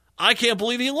 I can't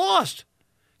believe he lost.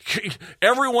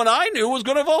 Everyone I knew was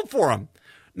going to vote for him.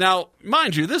 Now,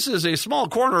 mind you, this is a small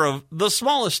corner of the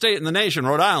smallest state in the nation,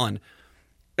 Rhode Island.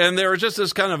 And there was just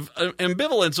this kind of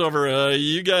ambivalence over,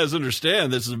 you guys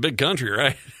understand this is a big country,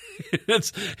 right?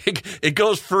 It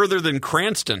goes further than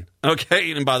Cranston.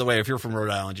 Okay, and by the way, if you're from Rhode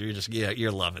Island,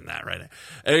 you're loving that right now.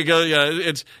 It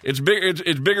goes, it's big.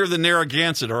 It's bigger than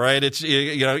Narragansett. All right,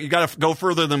 you got to go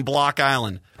further than Block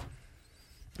Island.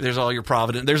 There's all your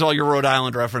Providence. There's all your Rhode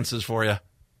Island references for you.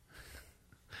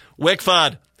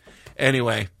 Wickfud.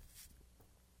 Anyway,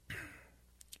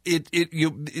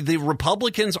 the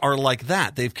Republicans are like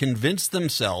that. They've convinced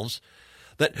themselves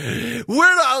that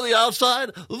we're not on the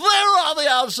outside, they're on the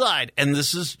outside. And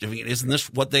isn't this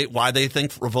why they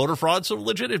think voter fraud's so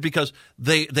legit? Is because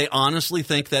they honestly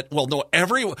think that, well, no,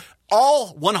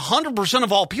 100%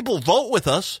 of all people vote with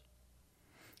us.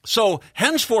 So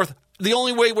henceforth, the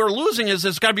only way we're losing is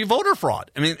it's got to be voter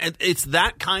fraud. I mean, it's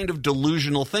that kind of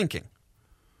delusional thinking.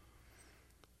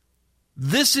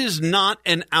 This is not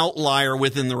an outlier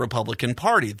within the Republican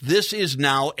Party. This is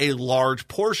now a large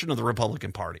portion of the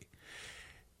Republican Party.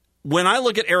 When I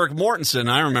look at Eric Mortensen,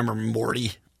 I remember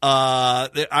Morty. When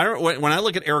I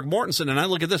look at Eric Mortensen and I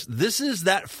look at this is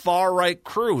that far-right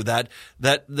crew, that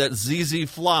ZZ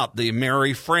Flop, the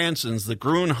Mary Fransons, the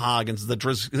Grunhagens, the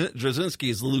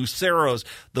Drzezinskis, the Luceros,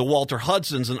 the Walter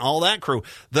Hudsons, and all that crew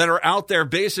that are out there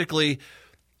basically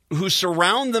who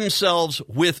surround themselves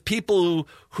with people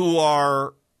who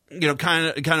are, kind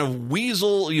of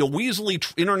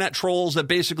weaselly internet trolls that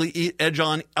basically edge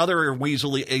on other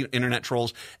weaselly internet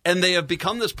trolls. And they have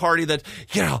become this party that,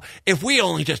 if we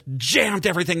only just jammed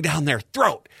everything down their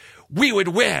throat, we would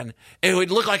win. It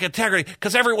would look like integrity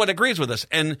because everyone agrees with us.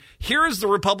 And here is the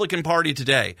Republican Party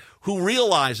today who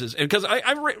realizes, and because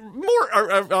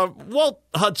Walt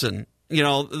Hudson,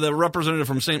 the representative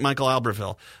from St. Michael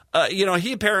Albertville,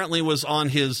 he apparently was on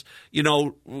his,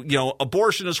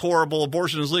 abortion is horrible,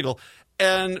 abortion is legal.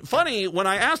 And funny, when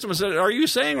I asked him, I said, are you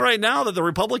saying right now that the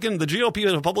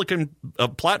GOP Republican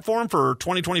platform for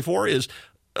 2024 is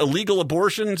illegal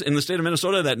abortions in the state of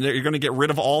Minnesota, that you're going to get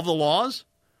rid of all the laws?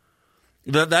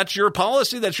 That's your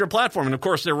policy, that's your platform. And of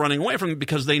course, they're running away from it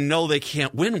because they know they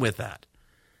can't win with that.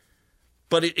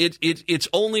 But it's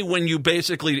only when you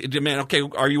basically demand, okay,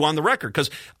 are you on the record? Because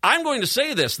I'm going to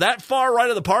say this, that far right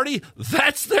of the party,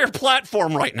 that's their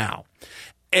platform right now.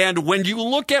 And when you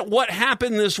look at what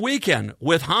happened this weekend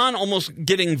with Hahn almost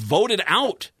getting voted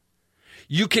out,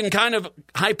 you can kind of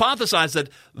hypothesize that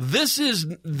this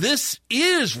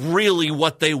is really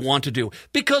what they want to do.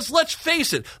 Because let's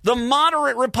face it, the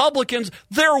moderate Republicans,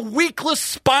 they're weakless,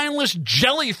 spineless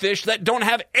jellyfish that don't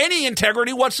have any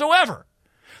integrity whatsoever.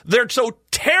 They're so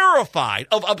terrified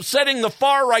of upsetting the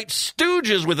far-right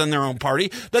stooges within their own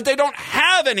party that they don't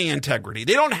have any integrity.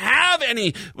 They don't have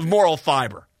any moral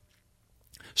fiber.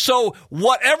 So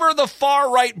whatever the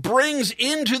far-right brings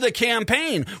into the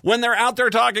campaign, when they're out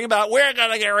there talking about, we're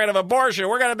going to get rid of abortion,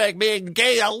 we're going to make being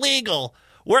gay illegal,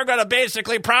 we're going to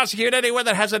basically prosecute anyone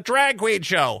that has a drag queen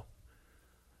show,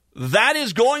 that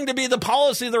is going to be the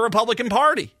policy of the Republican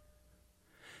Party.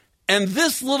 And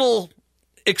this little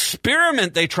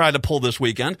experiment they tried to pull this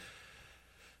weekend,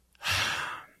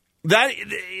 that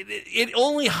it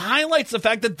only highlights the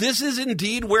fact that this is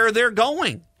indeed where they're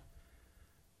going.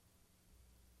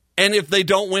 And if they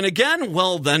don't win again,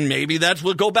 well, then maybe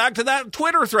we'll go back to that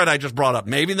Twitter thread I just brought up.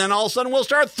 Maybe then all of a sudden we'll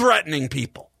start threatening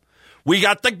people. We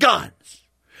got the guns.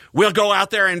 We'll go out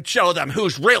there and show them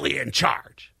who's really in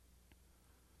charge.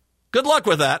 Good luck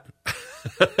with that.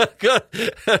 Good.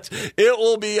 It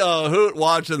will be a hoot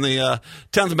watching the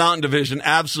 10th Mountain Division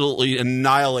absolutely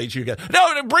annihilate you guys.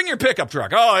 No, bring your pickup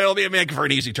truck. Oh, it'll be making for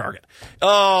an easy target.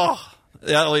 Oh,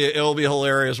 it'll be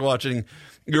hilarious watching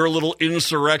your little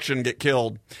insurrection get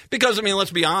killed. Because, let's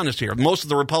be honest here. Most of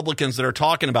the Republicans that are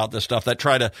talking about this stuff, that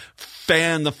try to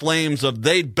fan the flames of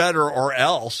they'd better or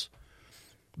else,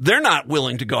 they're not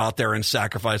willing to go out there and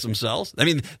sacrifice themselves.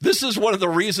 This is one of the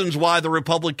reasons why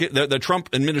the Trump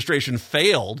administration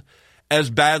failed as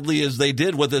badly as they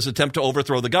did with this attempt to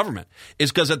overthrow the government,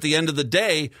 is because at the end of the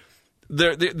day,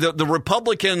 the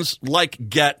Republicans like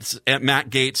Matt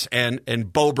Gaetz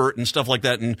and Boebert and stuff like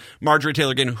that, and Marjorie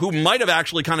Taylor Greene, who might have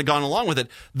actually kind of gone along with it,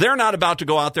 they're not about to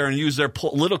go out there and use their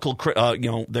political,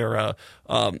 their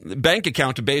bank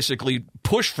account to basically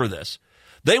push for this.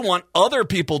 They want other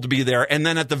people to be there, and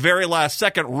then at the very last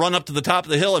second, run up to the top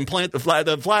of the hill and plant the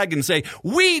flag and say,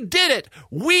 "We did it!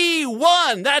 We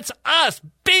won! That's us!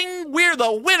 Bing! We're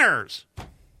the winners!"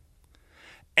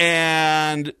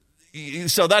 And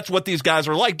so that's what these guys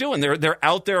are like doing. They're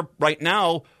out there right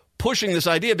now pushing this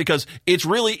idea because it's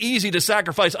really easy to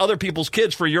sacrifice other people's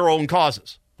kids for your own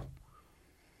causes.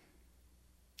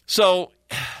 So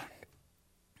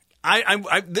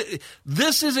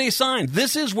this is a sign.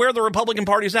 This is where the Republican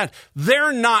Party is at.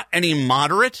 They're not any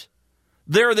moderate.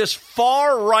 They're this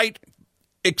far right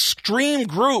extreme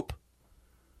group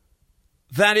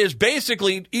that is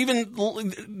basically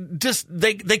even just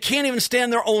they can't even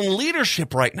stand their own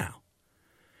leadership right now.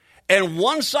 And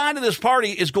one side of this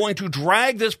party is going to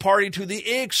drag this party to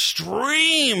the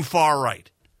extreme far right.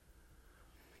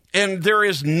 And there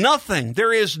is nothing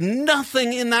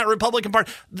in that Republican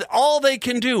Party. All they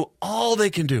can do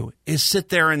is sit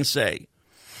there and say,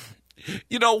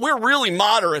 we're really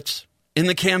moderates in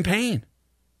the campaign.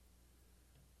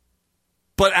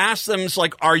 But ask them, it's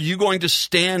like, are you going to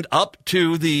stand up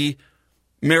to the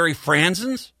Mary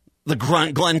Franzens, the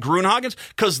Glenn Grunhagens?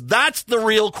 Because that's the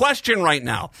real question right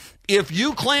now. If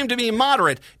you claim to be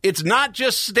moderate, it's not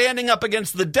just standing up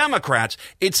against the Democrats.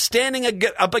 It's standing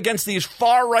up against these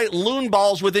far-right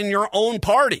loonballs within your own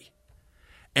party.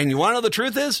 And you want to know the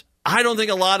truth is? I don't think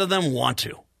a lot of them want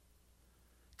to.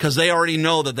 Because they already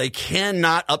know that they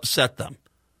cannot upset them.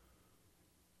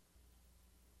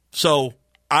 So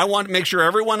I want to make sure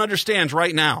everyone understands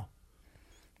right now.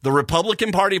 The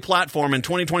Republican Party platform in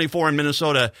 2024 in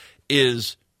Minnesota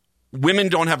is women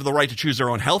don't have the right to choose their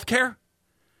own health care.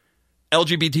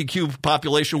 LGBTQ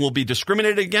population will be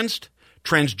discriminated against.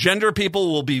 Transgender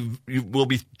people will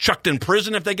be chucked in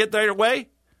prison if they get their way.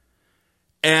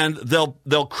 And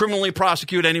they'll criminally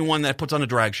prosecute anyone that puts on a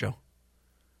drag show.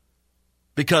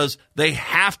 Because they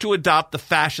have to adopt the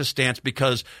fascist stance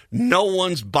because no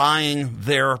one's buying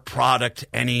their product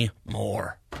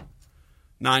anymore.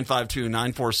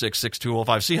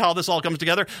 952-946-6205. See how this all comes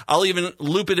together? I'll even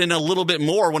loop it in a little bit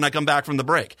more when I come back from the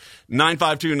break.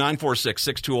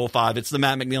 952-946-6205. It's the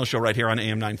Matt McNeil Show right here on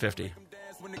AM 950.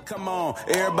 Come on,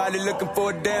 everybody looking for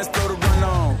a dance floor to run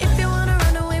on. If you want to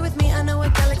run away with me, I know a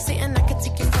galaxy and I can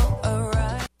take you for a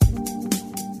ride.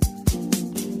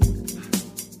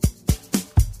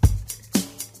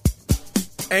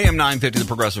 AM 950, the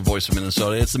progressive voice of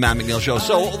Minnesota. It's the Matt McNeil Show.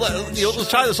 So let's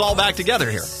tie this all back together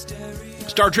here.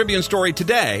 Star Tribune story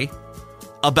today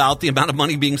about the amount of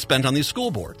money being spent on these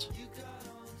school boards.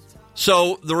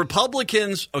 So the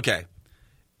Republicans, okay,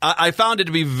 I found it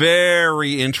to be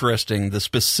very interesting, the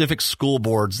specific school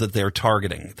boards that they're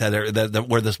targeting, that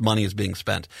where this money is being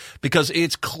spent. Because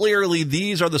it's clearly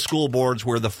these are the school boards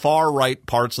where the far right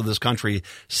parts of this country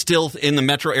still in the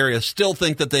metro area still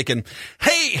think that they can,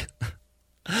 hey,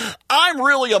 I'm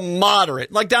really a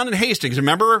moderate. Like down in Hastings,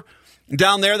 remember?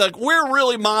 Down there, like we're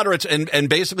really moderates, and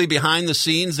basically behind the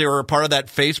scenes, they were a part of that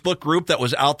Facebook group that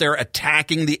was out there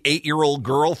attacking the 8-year-old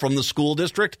girl from the school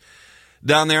district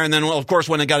down there. And then, well, of course,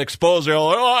 when it got exposed, they're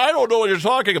like, oh, I don't know what you're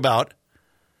talking about.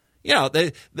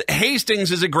 The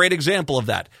Hastings is a great example of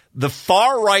that. The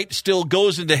far right still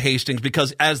goes into Hastings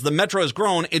because as the metro has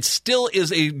grown, it still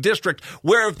is a district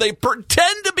where if they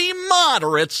pretend to be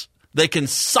moderates, they can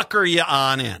sucker you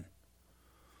on in.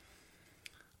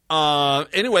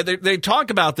 Anyway, they talk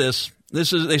about this.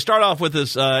 They start off with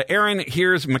this Aaron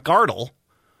Hears McArdle,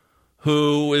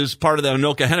 who is part of the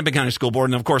Anoka-Hennepin County School Board.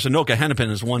 And, of course, Anoka-Hennepin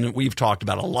is one that we've talked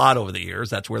about a lot over the years.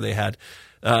 That's where they had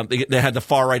the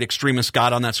far-right extremist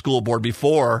got on that school board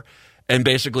before and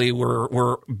basically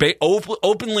were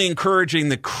openly encouraging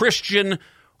the Christian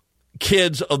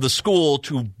kids of the school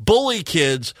to bully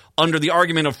kids under the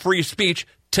argument of free speech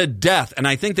to death. And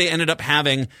I think they ended up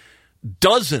having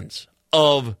dozens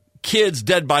of kids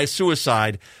dead by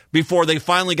suicide before they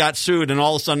finally got sued, and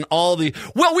all of a sudden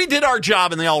we did our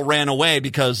job, and they all ran away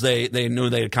because they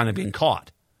knew they had kind of been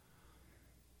caught.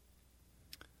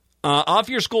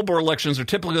 Off-year school board elections are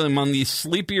typically among the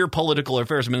sleepier political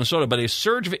affairs in Minnesota, but a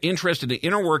surge of interest in the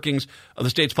inner workings of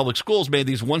the state's public schools made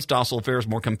these once docile affairs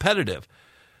more competitive.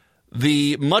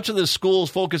 Much of the school's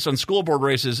focus on school board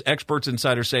races, experts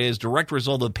insiders say, is a direct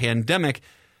result of the pandemic.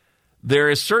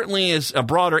 There is certainly a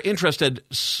broader interest at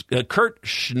Kurt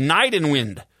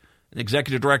Schneidenwind, an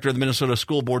executive director of the Minnesota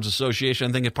School Boards Association.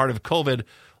 I think as part of COVID,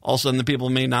 all of a sudden the people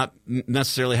may not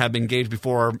necessarily have been engaged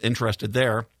before are interested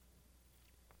there.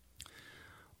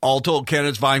 All told,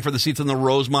 candidates vying for the seats on the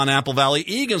Rosemont-Apple Valley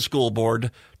Egan School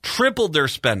Board tripled their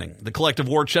spending. The collective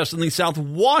war chest in the South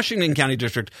Washington County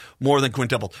District more than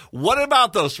quintupled. What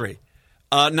about those three?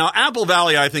 Now, Apple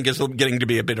Valley, I think, is getting to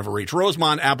be a bit of a reach.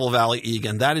 Rosemont, Apple Valley,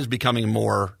 Egan, that is becoming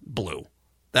more blue.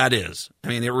 That is. I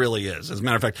mean, it really is. As a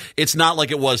matter of fact, it's not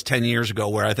like it was 10 years ago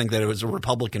where I think that it was a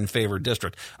Republican-favored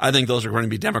district. I think those are going to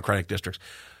be Democratic districts.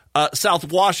 South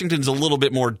Washington's a little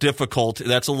bit more difficult.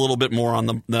 That's a little bit more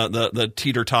on the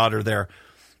teeter-totter there.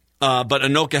 But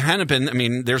Anoka-Hennepin, I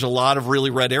mean, there's a lot of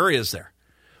really red areas there.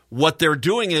 What they're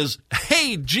doing is,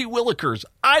 hey, gee willikers,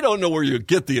 I don't know where you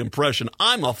get the impression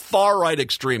I'm a far-right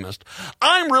extremist.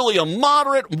 I'm really a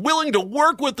moderate, willing to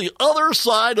work with the other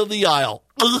side of the aisle.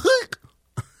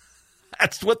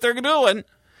 That's what they're doing.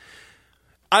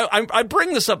 I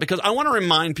bring this up because I want to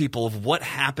remind people of what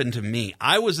happened to me.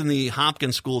 I was in the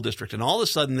Hopkins School District, and all of a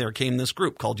sudden there came this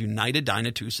group called United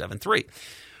Edina 273,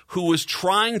 who was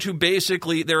trying to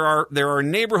basically – there are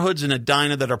neighborhoods in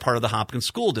Edina that are part of the Hopkins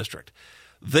School District.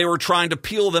 They were trying to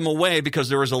peel them away because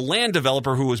there was a land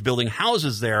developer who was building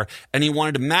houses there, and he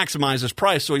wanted to maximize his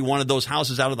price, so he wanted those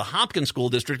houses out of the Hopkins School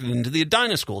District and into the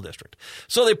Edina School District.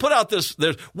 So they put out this,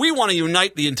 we want to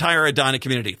unite the entire Edina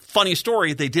community. Funny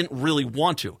story, they didn't really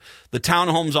want to. The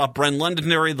townhomes off Brent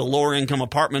Londonderry, the lower-income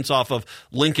apartments off of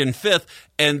Lincoln Fifth,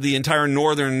 and the entire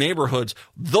northern neighborhoods,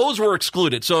 those were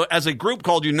excluded. So as a group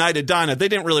called United Edina, they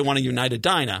didn't really want to unite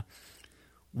Edina.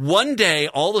 One day,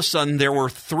 all of a sudden, there were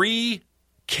 3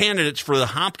 candidates for the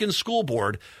Hopkins School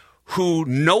Board who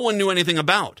no one knew anything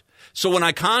about. So when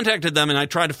I contacted them and I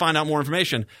tried to find out more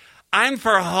information, I'm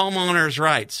for homeowners'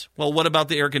 rights. Well, what about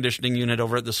the air conditioning unit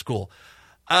over at the school?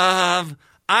 I'm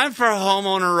for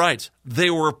homeowner rights. They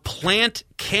were plant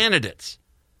candidates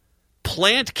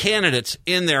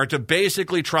in there to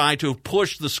basically try to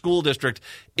push the school district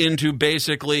into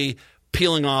basically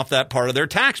peeling off that part of their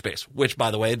tax base, which, by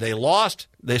the way, they lost.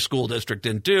 The school district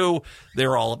didn't do. They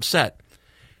were all upset.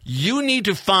 You need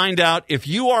to find out if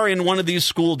you are in one of these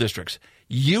school districts.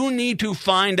 You need to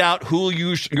find out who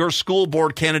your school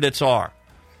board candidates are.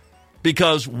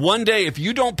 Because one day, if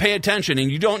you don't pay attention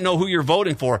and you don't know who you're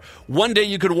voting for, one day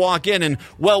you could walk in and,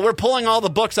 well, we're pulling all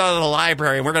the books out of the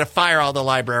library and we're going to fire all the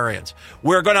librarians.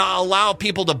 We're going to allow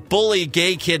people to bully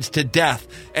gay kids to death,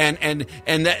 and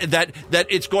that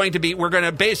it's going to be, we're going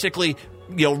to basically,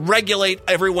 regulate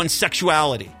everyone's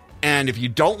sexuality. And if you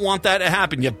don't want that to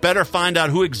happen, you better find out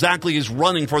who exactly is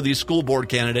running for these school board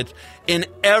candidates in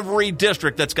every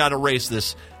district that's got to race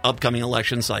this upcoming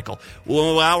election cycle.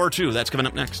 Well, hour 2, that's coming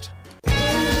up next.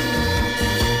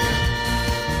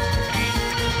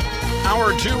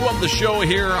 Hour 2 of the show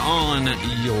here on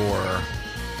your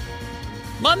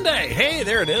Monday. Hey,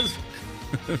 there it is.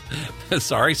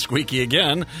 Sorry, squeaky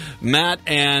again. Matt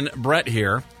and Brett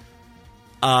here.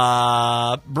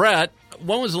 Brett,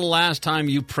 when was the last time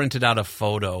you printed out a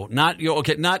photo? Not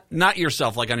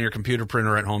yourself, like on your computer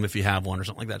printer at home if you have one or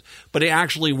something like that, but it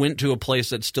actually went to a place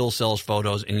that still sells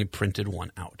photos and you printed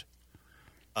one out.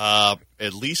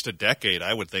 At least a decade,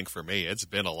 I would think, for me. It's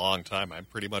been a long time. I'm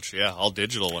pretty much, all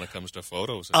digital when it comes to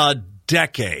photos. A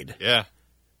decade. Yeah.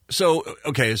 So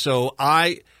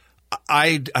I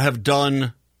have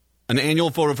done an annual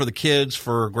photo for the kids,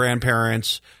 for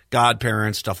grandparents,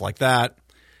 godparents, stuff like that.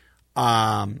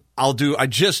 I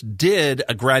just did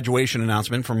a graduation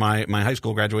announcement for my high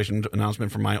school graduation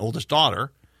announcement for my oldest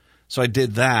daughter. So I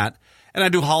did that, and I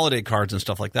do holiday cards and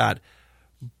stuff like that.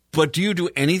 But do you do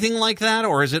anything like that,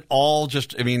 or is it all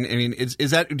just, do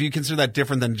you consider that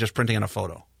different than just printing out a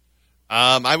photo?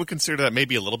 I would consider that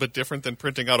maybe a little bit different than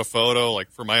printing out a photo.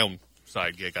 Like for my own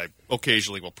side gig, I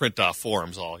occasionally will print off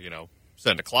forms I'll,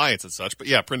 send to clients and such. But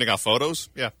yeah, printing out photos,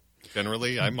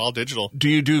 generally, I'm all digital. Do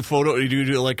you do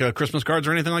like Christmas cards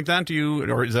or anything like that?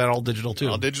 Or is that all digital too?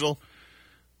 All digital.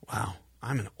 Wow,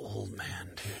 I'm an old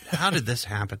man, dude. How did this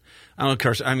happen? Of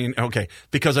course,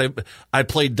 because I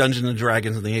played Dungeons and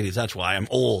Dragons in the 80s. That's why I'm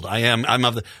old.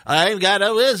 I've got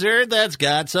a wizard that's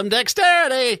got some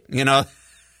dexterity, and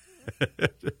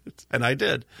I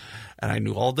did, and I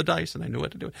knew all the dice and I knew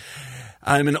what to do.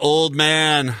 I'm an old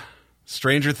man.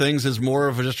 Stranger Things is more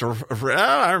of just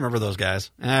I remember those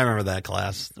guys. I remember that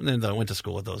class. I went to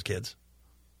school with those kids.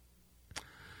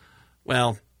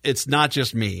 Well, it's not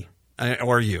just me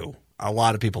or you. A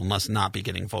lot of people must not be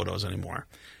getting photos anymore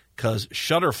because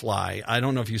Shutterfly, I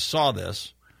don't know if you saw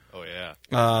this. Oh, yeah.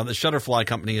 The Shutterfly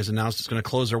company has announced it's going to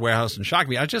close their warehouse in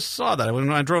Shakopee. I just saw that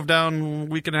when I drove down a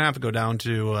week and a half ago down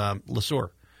to Le Sueur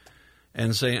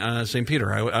and St.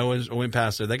 Peter. I went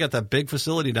past there. They got that big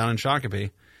facility down in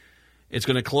Shakopee. It's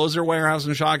going to close their warehouse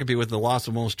in Shakopee with the loss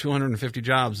of almost 250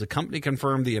 jobs. The company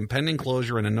confirmed the impending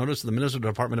closure in a notice to the Minnesota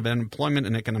Department of Employment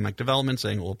and Economic Development,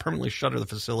 saying it will permanently shutter the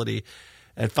facility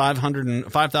at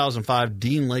 5005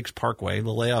 Dean Lakes Parkway. The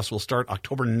layoffs will start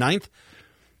October 9th,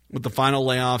 with the final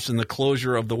layoffs and the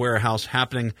closure of the warehouse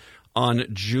happening on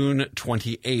June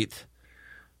 28th,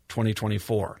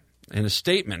 2024. In a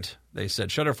statement, they said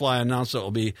Shutterfly announced that it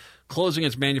will be closing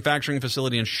its manufacturing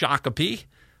facility in Shakopee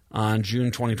on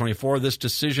June 2024. This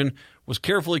decision was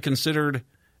carefully considered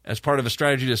as part of a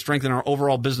strategy to strengthen our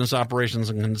overall business operations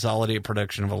and consolidate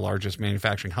production of the largest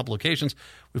manufacturing hub locations.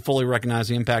 We fully recognize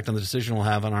the impact on the decision will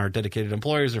have on our dedicated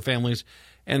employees, their families,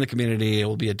 and the community. It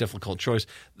will be a difficult choice.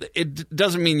 It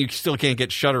doesn't mean you still can't get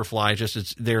Shutterfly,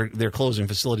 just they're closing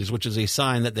facilities, which is a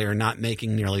sign that they are not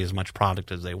making nearly as much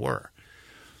product as they were.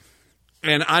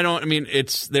 And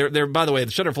they're by the way,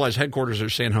 the Shutterfly's headquarters are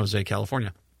San Jose,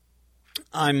 California.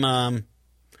 I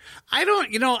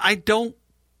don't.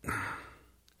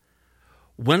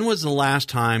 When was the last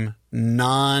time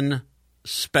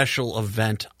non-special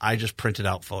event I just printed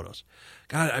out photos?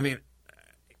 God, I mean,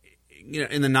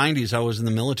 in the 90s, I was in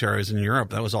the military. I was in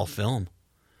Europe. That was all film.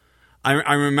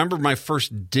 I remember my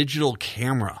first digital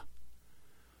camera.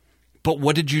 But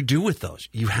what did you do with those?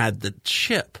 You had the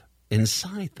chip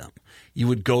inside them. You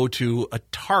would go to a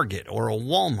Target or a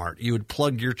Walmart. You would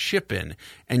plug your chip in,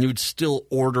 and you would still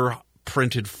order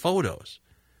printed photos.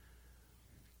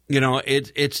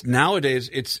 It's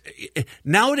nowadays.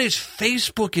 Nowadays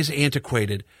Facebook is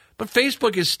antiquated, but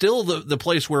Facebook is still the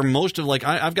place where most of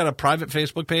I've got a private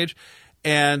Facebook page,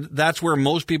 and that's where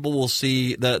most people will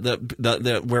see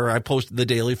the where I post the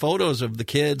daily photos of the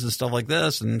kids and stuff like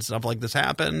this, and stuff like this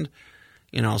happened.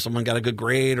 Someone got a good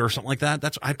grade or something like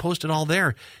that. I post it all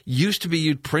there. Used to be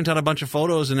you'd print out a bunch of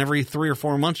photos, and every 3 or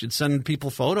 4 months you'd send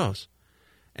people photos.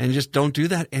 And just don't do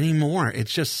that anymore.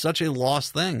 It's just such a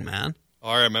lost thing, man. Oh,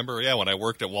 I remember, when I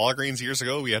worked at Walgreens years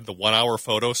ago, we had the 1 hour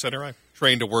photo center. I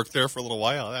trained to work there for a little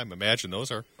while. I imagine those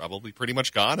are probably pretty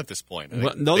much gone at this point.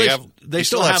 Well, no, they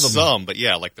still have them. Some, but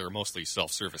they're mostly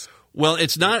self-service. Well,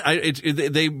 it's not.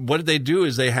 What they do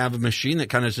is they have a machine that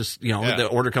kind of just the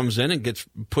order comes in and gets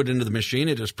put into the machine.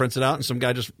 It just prints it out, and some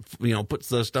guy just puts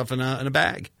the stuff in a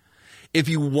bag. If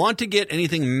you want to get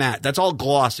anything matte, that's all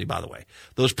glossy, by the way.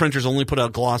 Those printers only put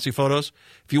out glossy photos.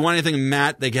 If you want anything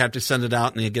matte, they have to send it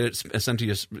out and they get it sent to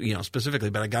you, specifically.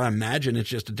 But I got to imagine it's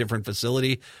just a different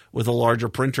facility with a larger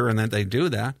printer, and that they do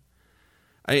that.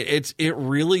 It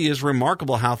really is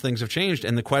remarkable how things have changed.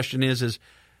 And the question is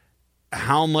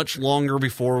how much longer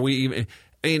before we even?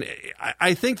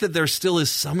 I think that there still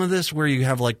is some of this where you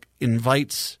have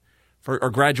invites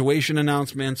or graduation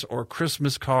announcements or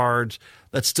Christmas cards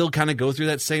that still kind of go through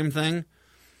that same thing.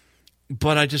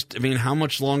 But how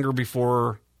much longer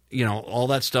before, all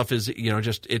that stuff is,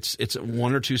 it's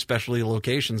 1 or 2 specialty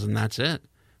locations and that's it.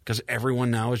 Because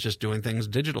everyone now is just doing things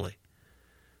digitally.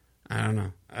 I don't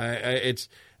know.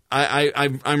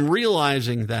 I'm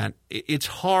realizing that it's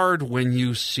hard when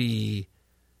you see.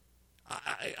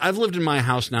 I've lived in my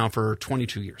house now for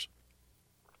 22 years.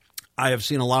 I have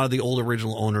seen a lot of the old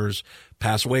original owners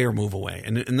pass away or move away.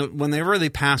 And whenever they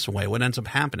pass away, what ends up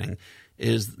happening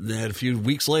is that a few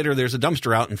weeks later, there's a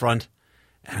dumpster out in front.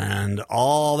 And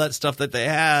all that stuff that they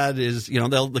had is,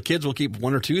 the kids will keep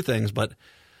 1 or 2 things, but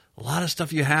a lot of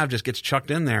stuff you have just gets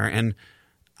chucked in there. And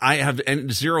I have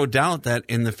zero doubt that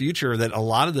in the future that a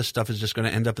lot of this stuff is just going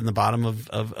to end up in the bottom of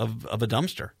a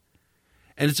dumpster.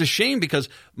 And it's a shame because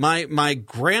my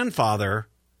grandfather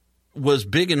was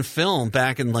big in film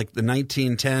back in the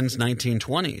 1910s,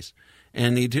 1920s.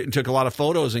 And he took a lot of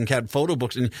photos and had photo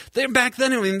books. And back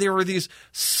then, there were these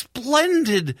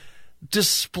splendid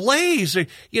displays.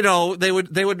 They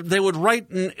would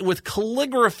write with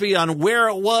calligraphy on where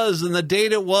it was and the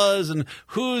date it was and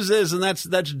whose is, and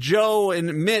that's Joe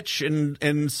and Mitch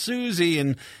and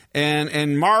Susie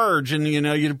and Marge, and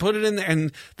you'd put it in there,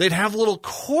 and they'd have little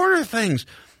corner things.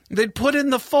 They'd put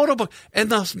in the photo book, and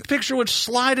the picture would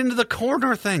slide into the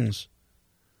corner things.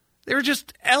 They were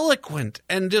just eloquent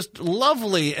and just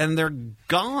lovely, and they're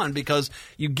gone because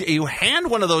you hand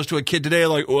one of those to a kid today,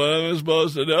 what am I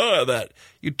supposed to know that?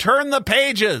 You turn the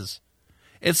pages.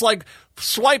 It's like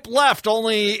swipe left,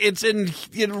 only it's in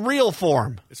real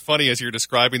form. It's funny, as you're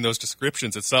describing those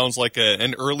descriptions, it sounds like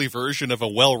an early version of a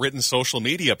well-written social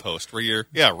media post where you're,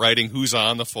 writing who's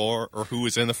on the floor or who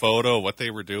was in the photo, what they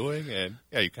were doing, and,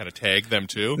 you kind of tag them,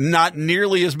 too. Not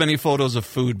nearly as many photos of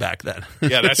food back then.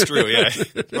 Yeah, that's true, yeah.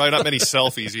 Probably not many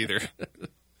selfies, either.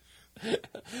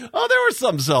 Oh, there were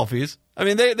some selfies.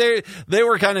 They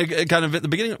were kind of at the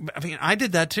beginning. I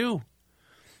did that, too.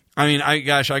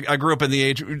 I grew up in the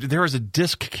age, there was a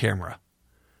disc camera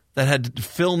that had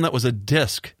film that was a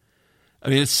disc.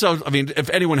 If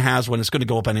anyone has one, it's going to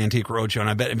go up on Antique Roadshow, and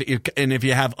I bet, if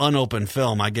you have unopened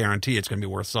film, I guarantee it's going to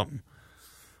be worth something.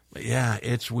 But yeah,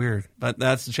 it's weird, but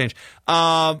that's the change.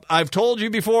 I've told you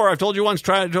before, I've told you once,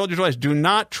 I've told you twice, do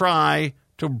not try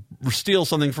to steal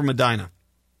something from Medina.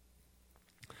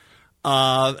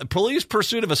 Police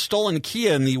pursuit of a stolen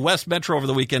Kia in the West Metro over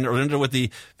the weekend ended with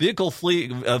the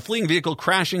fleeing vehicle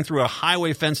crashing through a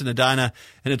highway fence in Edina,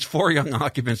 and its 4 young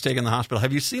occupants taken to the hospital.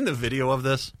 Have you seen the video of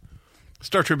this?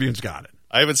 Star Tribune's got it.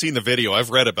 I haven't seen the video.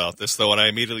 I've read about this, though, and I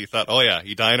immediately thought,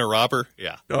 Edina robber?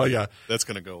 Yeah. Oh, yeah. That's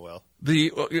going to go well.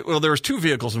 There was 2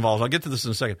 vehicles involved. I'll get to this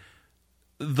in a second.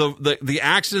 The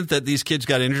accident that these kids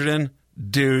got injured in,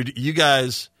 dude, you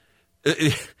guys,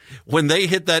 when they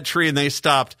hit that tree and they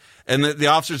stopped, and the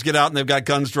officers get out and they've got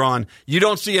guns drawn, you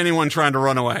don't see anyone trying to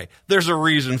run away. There's a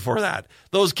reason for that.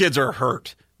 Those kids are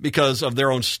hurt. because of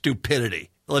their own stupidity.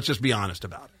 Let's just be honest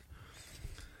about it.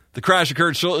 The crash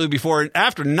occurred shortly before and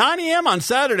after 9 a.m. on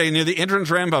Saturday near the entrance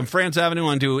ramp on France Avenue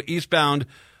onto eastbound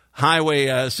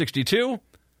Highway 62.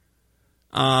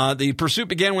 The pursuit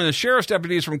began when the sheriff's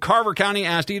deputies from Carver County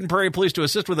asked Eden Prairie Police to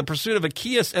assist with the pursuit of a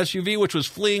Kia SUV, which was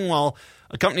fleeing while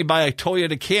accompanied by a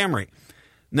Toyota Camry.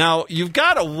 Now, you've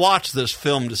got to watch this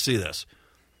film to see this.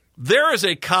 There is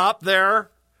a cop there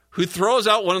who throws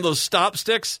out one of those stop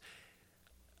sticks.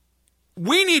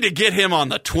 We need to get him on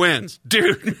the Twins.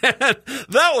 Dude, man,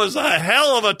 that was a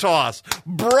hell of a toss.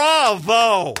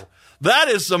 Bravo. That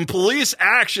is some police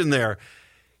action there.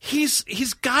 He's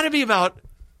got to be about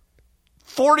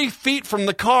 40 feet from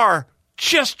the car,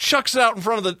 just chucks it out in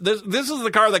front of this is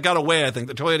the car that got away, I think,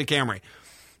 the Toyota Camry.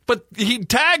 But he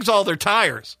tags all their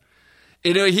tires.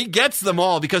 He gets them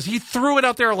all because he threw it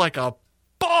out there like a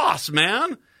boss,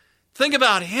 man. Think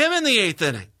about him in the 8th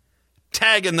inning,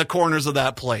 tagging the corners of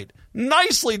that plate.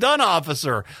 Nicely done,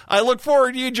 officer. I look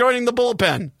forward to you joining the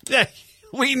bullpen. Yeah,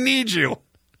 we need you.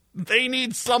 They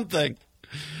need something.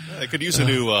 I could use some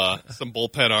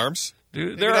bullpen arms.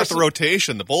 Dude, they're at the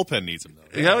rotation. The bullpen needs him,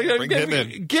 though. Yeah, bring him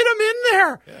in. Get him in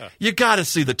there. Yeah. You got to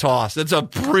see the toss. It's a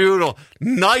brutal,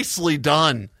 nicely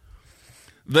done.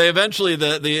 They eventually,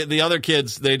 the other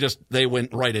kids, they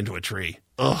went right into a tree.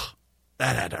 Ugh,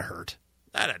 that had to hurt.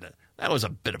 That was a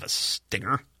bit of a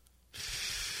stinger.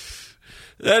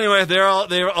 Anyway,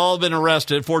 they've all been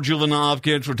arrested. 4 juvenile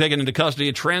kids were taken into custody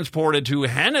and transported to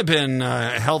Hennepin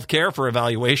Health Care for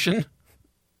evaluation.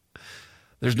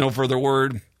 There's no further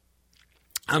word.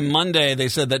 On Monday, they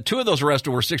said that 2 of those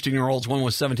arrested were 16-year-olds. One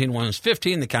was 17, one was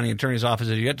 15. The county attorney's office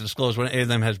has yet to disclose when any of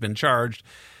them has been charged.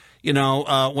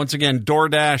 Once again,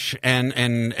 DoorDash and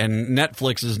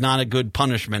Netflix is not a good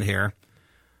punishment here.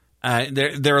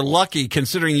 They're lucky,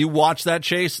 considering you watch that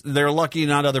chase, they're lucky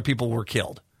not other people were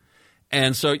killed.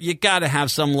 And so you got to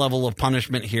have some level of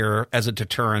punishment here as a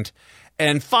deterrent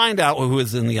and find out who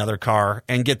is in the other car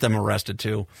and get them arrested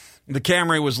too. The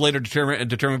Camry was later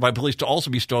determined by police to also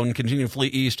be stolen and continue to flee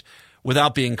east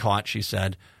without being caught, she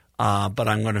said. But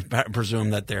I'm going to presume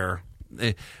that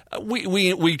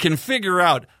we can figure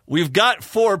out. We've got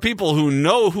 4 people who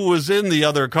know who was in the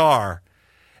other car,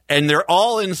 and they're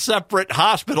all in separate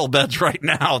hospital beds right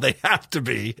now. They have to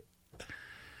be.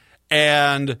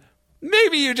 And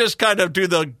maybe you just kind of do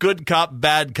the good cop,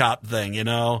 bad cop thing,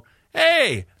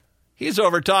 Hey, he's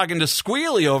over talking to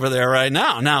Squealy over there right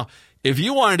now. Now, if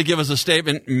you wanted to give us a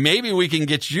statement, maybe we can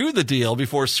get you the deal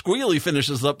before Squealy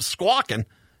finishes up squawking,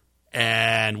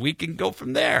 and we can go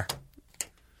from there.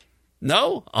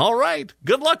 No? All right.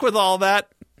 Good luck with all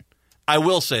that. I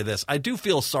will say this. I do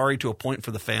feel sorry to a point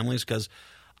for the families because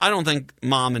I don't think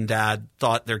mom and dad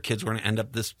thought their kids were going to end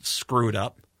up this screwed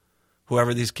up,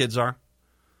 whoever these kids are.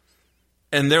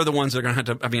 And they're the ones that are going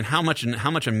to have to, how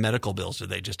much in medical bills do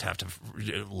they just have to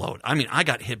load? I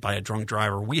got hit by a drunk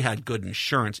driver. We had good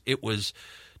insurance. It was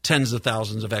tens of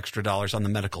thousands of extra dollars on the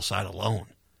medical side alone.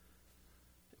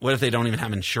 What if they don't even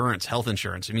have insurance, health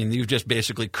insurance? You've just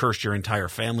basically cursed your entire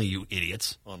family, you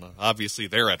idiots. Well, no, obviously,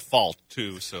 they're at fault,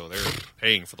 too, so they're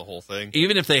paying for the whole thing.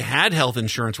 Even if they had health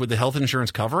insurance, would the health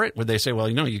insurance cover it? Would they say, well,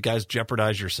 you guys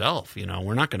jeopardized yourself.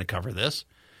 We're not going to cover this.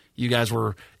 You guys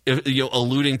were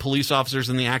eluding police officers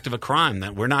in the act of a crime.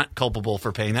 That we're not culpable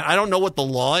for paying that. I don't know what the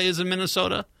law is in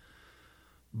Minnesota,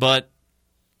 but,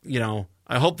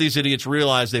 I hope these idiots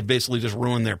realize they've basically just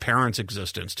ruined their parents'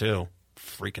 existence, too.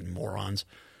 Freaking morons.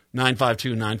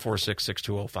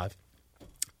 952-946-6205.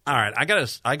 All right, I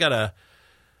got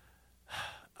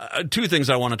 2 things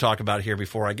I want to talk about here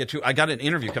before I get to. I got an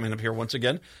interview coming up here once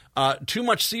again. Too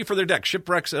much sea for their deck.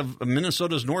 Shipwrecks of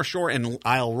Minnesota's North Shore and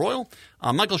Isle Royal.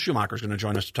 Michael Schumacher is going to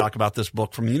join us to talk about this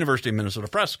book from the University of Minnesota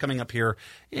Press coming up here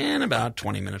in about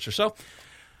 20 minutes or so.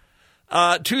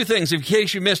 2 things. In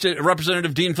case you missed it,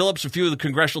 Representative Dean Phillips, a few of the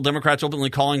congressional Democrats openly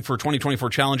calling for 2024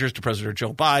 challengers to President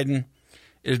Joe Biden.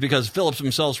 Is because Phillips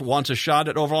himself wants a shot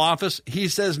at Oval Office. He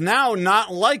says now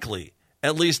not likely,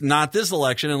 at least not this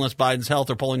election, unless Biden's health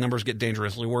or polling numbers get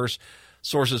dangerously worse,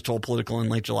 sources told Political in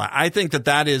late July. I think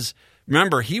that is,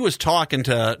 remember, he was talking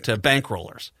to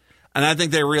bankrollers, and I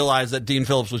think they realized that Dean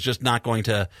Phillips was just not going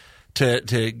to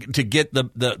get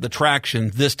the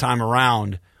traction this time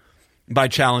around by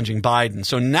challenging Biden.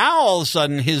 So now all of a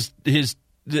sudden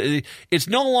it's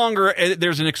no longer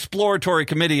there's an exploratory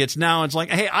committee. It's like,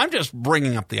 hey, I'm just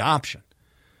bringing up the option.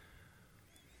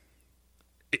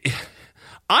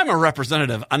 I'm a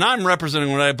representative, and I'm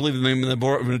representing what I believe the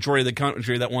majority of the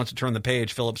country that wants to turn the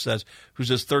page, Phillips says, who's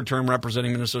his 3rd term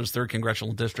representing Minnesota's 3rd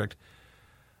congressional district.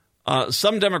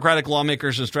 Some Democratic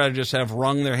lawmakers and strategists have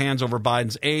wrung their hands over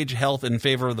Biden's age, health in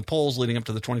favor of the polls leading up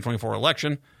to the 2024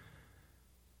 election.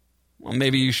 Well,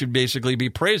 maybe you should basically be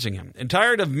praising him. And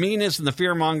tired of meanness and the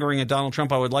fear-mongering at Donald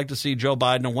Trump, I would like to see Joe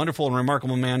Biden, a wonderful and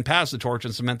remarkable man, pass the torch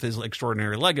and cement his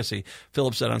extraordinary legacy,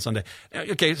 Phillips said on Sunday.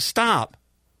 Okay, stop.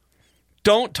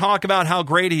 Don't talk about how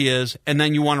great he is and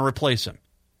then you want to replace him.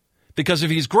 Because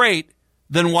if he's great,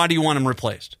 then why do you want him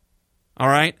replaced? All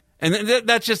right? And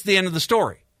that's just the end of the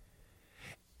story.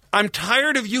 I'm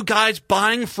tired of you guys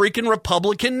buying freaking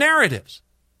Republican narratives.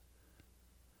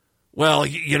 Well,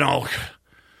 we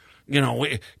in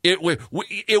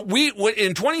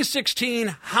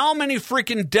 2016, how many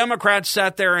freaking Democrats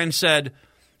sat there and said,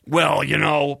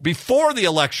 well, before the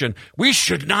election, we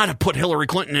should not have put Hillary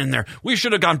Clinton in there. We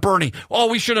should have gone Bernie. Oh,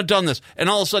 we should have done this. And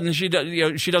all of a sudden, she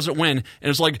doesn't win. And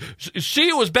it's like, see,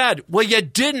 it was bad. Well, you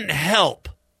didn't help.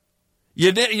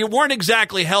 You weren't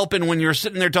exactly helping when you're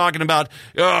sitting there talking about,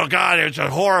 oh, God, it's a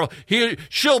horrible.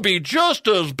 She'll be just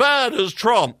as bad as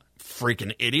Trump.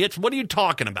 Freaking idiots. What are you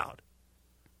talking about?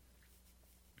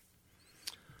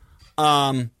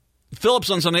 Phillips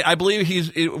on Sunday, I believe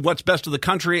he's what's best of the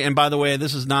country. And by the way,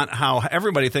 this is not how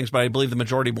everybody thinks, but I believe the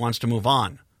majority wants to move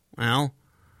on. Well,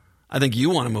 I think you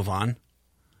want to move on.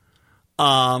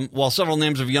 While several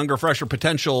names of younger, fresher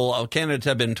potential candidates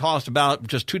have been tossed about,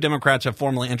 just 2 Democrats have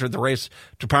formally entered the race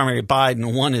to primary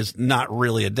Biden. One is not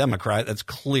really a Democrat. That's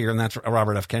clear, and that's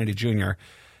Robert F. Kennedy Jr.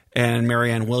 and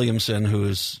Marianne Williamson,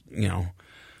 who's,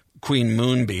 Queen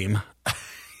Moonbeam.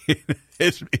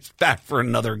 It's back for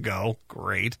another go.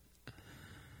 Great.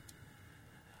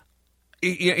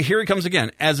 Here he comes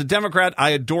again. As a Democrat, I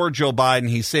adore Joe Biden.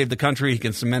 He saved the country. He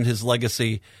can cement his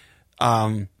legacy.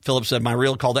 Phillips said, my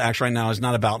real call to action right now is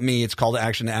not about me. It's call to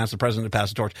action to ask the president to pass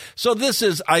the torch. So this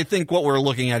is, I think what we're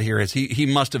looking at here is he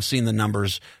must have seen the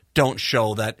numbers don't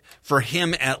show that for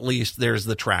him, at least, there's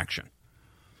the traction.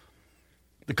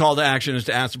 The call to action is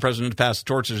to ask the president to pass the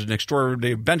torch. There's an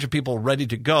extraordinary bench of people ready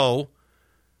to go.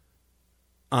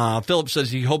 Phillips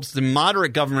says he hopes the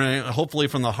moderate government, hopefully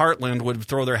from the heartland, would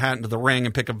throw their hat into the ring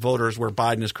and pick up voters where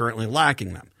Biden is currently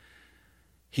lacking them.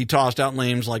 He tossed out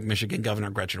names like Michigan Governor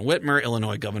Gretchen Whitmer,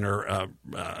 Illinois Governor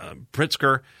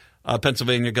Pritzker,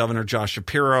 Pennsylvania Governor Josh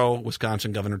Shapiro,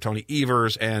 Wisconsin Governor Tony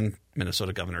Evers, and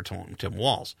Minnesota Governor Tim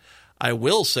Walz. I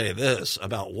will say this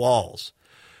about Walz.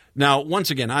 Now,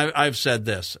 once again, I've said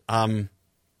this. I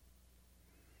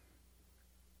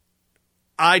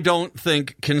don't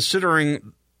think,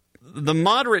 considering the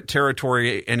moderate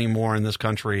territory anymore in this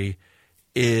country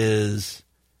is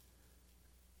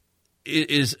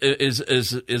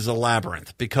a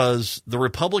labyrinth, because the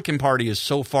Republican Party is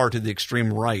so far to the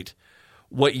extreme right.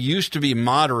 What used to be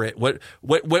moderate, what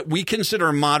we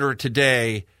consider moderate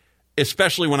today,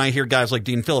 especially when I hear guys like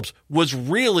Dean Phillips, was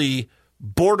really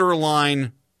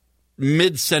borderline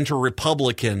mid-center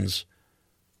Republicans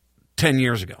 10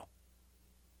 years ago.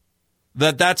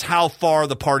 That's how far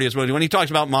the party is moving. When he talks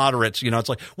about moderates, it's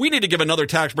like, we need to give another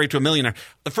tax break to a millionaire.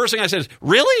 The first thing I said is,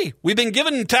 really? We've been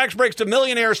giving tax breaks to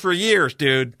millionaires for years,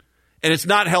 dude, and it's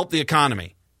not helped the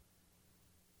economy.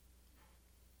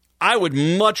 I would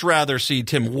much rather see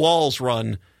Tim Walz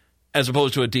run as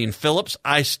opposed to a Dean Phillips.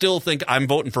 I still think I'm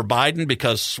voting for Biden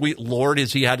because, sweet Lord,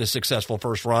 has he had a successful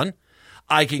first run.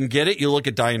 I can get it. You look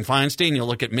at Dianne Feinstein, you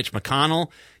look at Mitch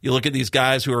McConnell, you look at these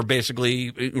guys who are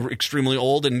basically extremely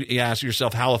old, and you ask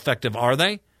yourself, how effective are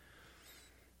they?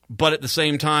 But at the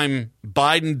same time,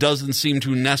 Biden doesn't seem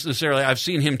to necessarily – I've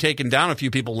seen him taking down a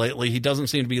few people lately. He doesn't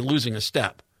seem to be losing a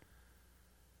step.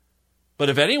 But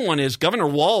if anyone is, Governor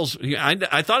Walz,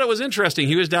 I thought it was interesting.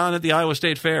 He was down at the Iowa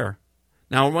State Fair.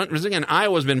 Now, once again,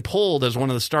 Iowa's been pulled as one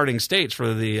of the starting states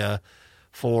for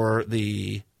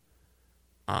the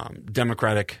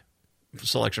Democratic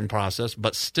selection process,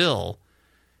 but still,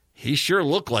 he sure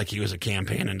looked like he was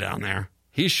campaigning down there.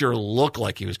 He sure looked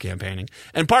like he was campaigning.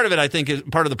 And part of it, I think,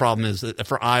 part of the problem is that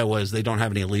for Iowa is they don't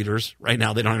have any leaders. Right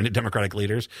now, they don't have any Democratic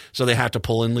leaders, so they have to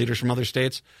pull in leaders from other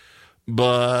states.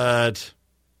 But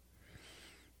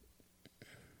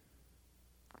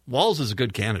Walz is a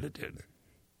good candidate, dude.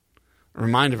 A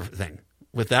reminder thing.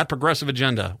 With that progressive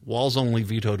agenda, Walz only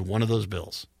vetoed one of those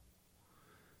bills.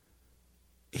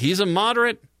 He's a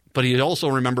moderate, but he also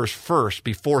remembers first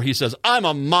before he says, I'm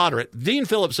a moderate. Dean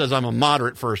Phillips says, I'm a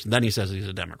moderate first, and then he says he's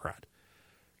a Democrat.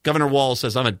 Governor Walz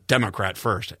says, I'm a Democrat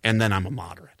first, and then I'm a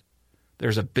moderate.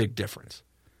 There's a big difference.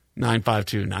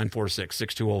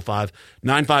 952-946-6205.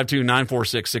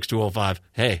 952-946-6205.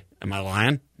 Hey, am I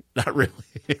lying? Not really.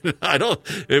 I don't.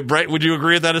 Bright, would you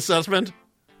agree with that assessment?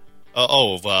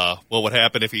 What would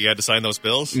happen if he had to sign those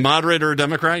bills? Moderate or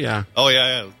Democrat? Yeah. Oh,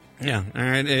 yeah. Yeah. All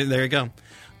right. There you go.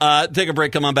 Take a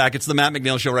break. Come on back. It's the Matt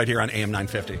McNeil Show right here on AM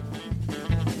 950.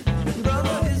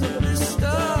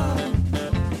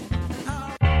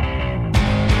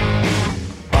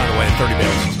 By the way, 30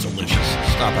 bales is delicious.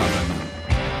 Stop out right now.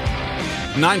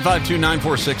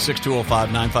 952-946-6205.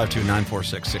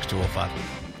 952-946-6205.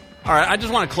 All right, I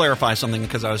just want to clarify something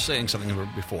because I was saying something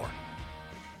before.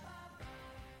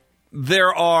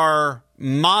 There are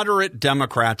moderate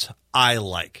Democrats I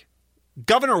like.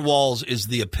 Governor Walz is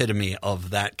the epitome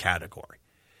of that category.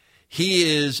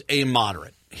 He is a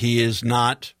moderate. He is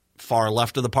not far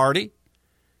left of the party.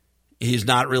 He's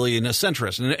not really a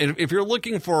centrist. And if you're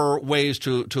looking for ways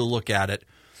to look at it,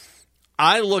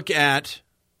 I look at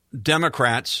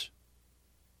Democrats,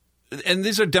 and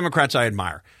these are Democrats I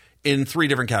admire, in three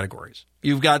different categories.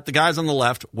 You've got the guys on the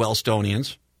left,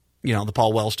 Wellstonians, the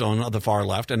Paul Wellstone of the far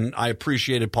left, and I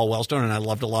appreciated Paul Wellstone, and I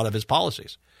loved a lot of his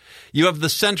policies. You have the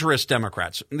centrist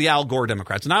Democrats, the Al Gore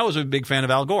Democrats, and I was a big fan of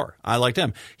Al Gore. I liked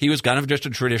him. He was kind of just a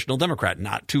traditional Democrat,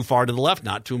 not too far to the left,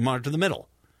 not too far to the middle.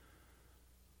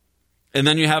 And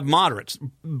then you have moderates.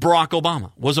 Barack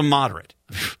Obama was a moderate.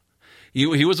 He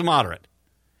was a moderate.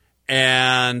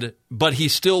 But he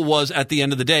still was, at the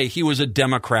end of the day, he was a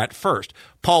Democrat first.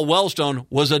 Paul Wellstone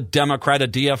was a Democrat, a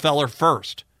DFLer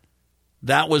first.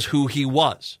 That was who he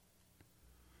was.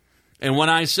 And when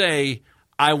I say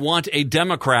I want a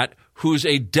Democrat who's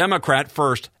a Democrat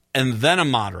first and then a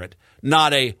moderate,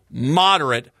 not a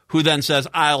moderate who then says,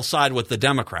 I'll side with the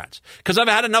Democrats. Because I've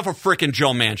had enough of frickin'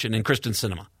 Joe Manchin and Kristen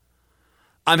Sinema.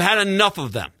 I've had enough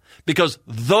of them because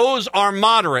those are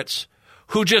moderates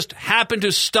who just happen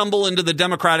to stumble into the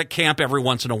Democratic camp every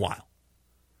once in a while.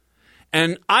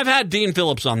 And I've had Dean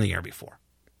Phillips on the air before.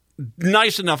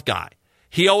 Nice enough guy.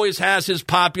 He always has his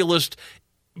populist,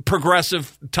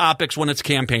 progressive topics when it's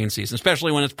campaign season,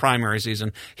 especially when it's primary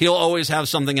season. He'll always have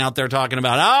something out there talking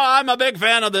about, I'm a big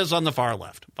fan of this on the far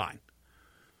left. Fine.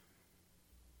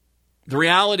 The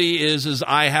reality is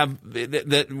I have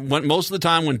that when, most of the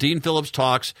time when Dean Phillips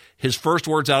talks, his first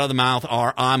words out of the mouth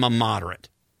are, I'm a moderate.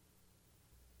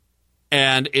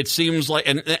 And it seems like,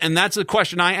 and that's the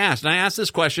question I asked. And I asked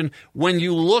this question, when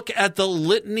you look at the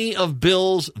litany of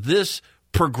bills this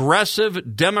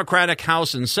progressive Democratic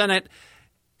House and Senate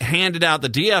handed out, the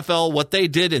DFL, what they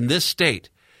did in this state,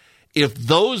 if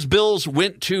those bills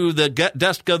went to the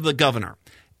desk of the governor,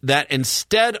 that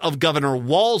instead of Governor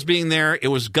Walz being there, it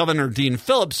was Governor Dean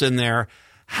Phillips in there,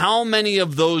 how many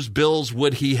of those bills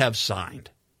would he have signed?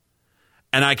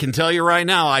 And I can tell you right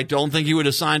now, I don't think he would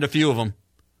have signed a few of them.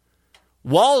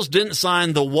 Walz didn't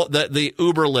sign the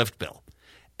Uber Lyft bill.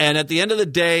 And at the end of the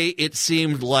day, it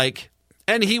seemed like,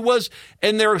 and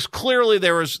there was clearly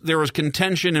there was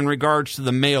contention in regards to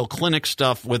the Mayo Clinic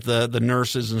stuff with the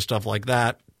nurses and stuff like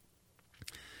that.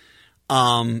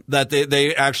 That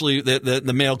they actually,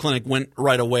 the Mayo Clinic went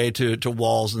right away to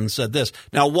Walz and said this.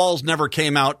 Now, Walz never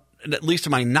came out, at least to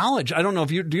my knowledge. I don't know if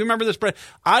do you remember this, Brett?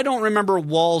 I don't remember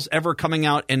Walz ever coming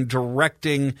out and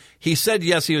directing. He said,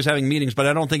 yes, he was having meetings, but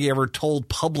I don't think he ever told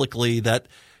publicly that,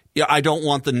 I don't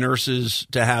want the nurses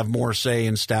to have more say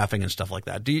in staffing and stuff like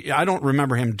that. I don't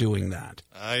remember him doing that.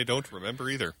 I don't remember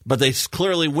either. But they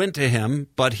clearly went to him,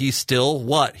 but he still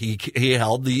what? He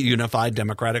held the unified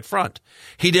Democratic front.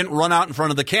 He didn't run out in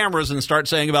front of the cameras and start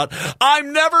saying about,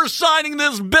 I'm never signing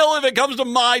this bill if it comes to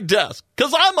my desk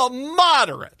because I'm a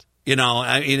moderate.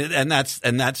 I mean, and that's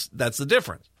the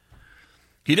difference.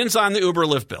 He didn't sign the Uber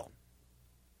Lyft bill.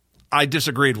 I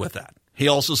disagreed with that. He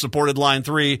also supported Line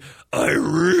 3. I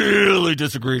really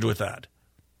disagreed with that.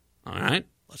 All right?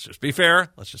 Let's just be fair.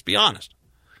 Let's just be honest.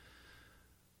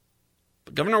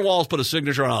 But Governor Walz put a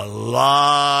signature on a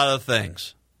lot of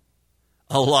things.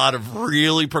 A lot of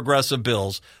really progressive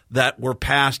bills that were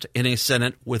passed in a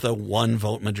Senate with a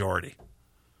 1-vote majority.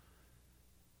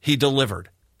 He delivered.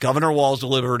 Governor Walz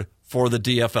delivered for the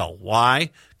DFL. Why?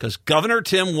 Because Governor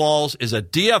Tim Walz is a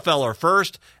DFLer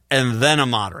first and then a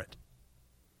moderate.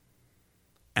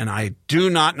 And I do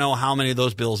not know how many of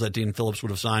those bills that Dean Phillips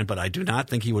would have signed, but I do not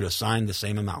think he would have signed the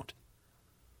same amount.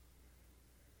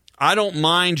 I don't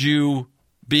mind you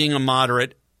being a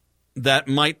moderate that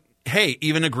might,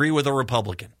 even agree with a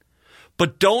Republican.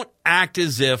 But don't act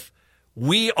as if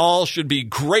we all should be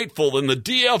grateful in the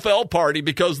DFL party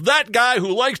because that guy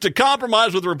who likes to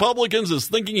compromise with Republicans is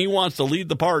thinking he wants to lead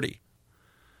the party.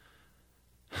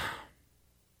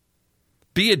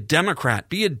 Be a Democrat.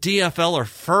 Be a DFLer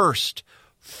first.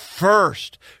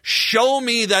 Show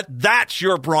me that that's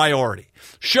your priority.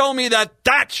 Show me that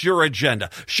that's your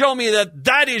agenda. Show me that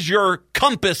that is your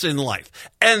compass in life.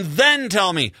 And then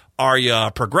tell me, are you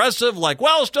a progressive like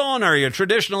Wellstone? Are you a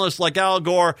traditionalist like Al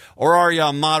Gore? Or are you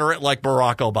a moderate like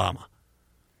Barack Obama?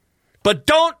 But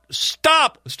don't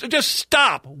stop. Just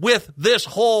stop with this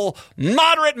whole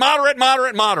moderate.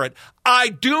 I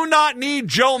do not need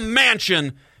Joe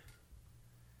Manchin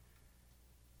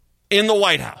in the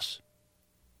White House.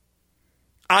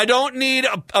 I don't need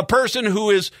a person who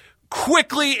is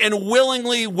quickly and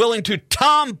willingly willing to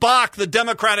Tom Bach the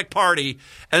Democratic Party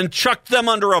and chuck them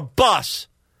under a bus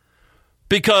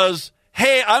because,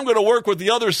 hey, I'm going to work with the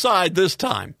other side this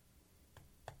time.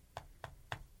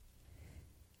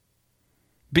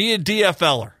 Be a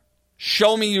DFLer.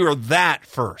 Show me you're that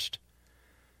first.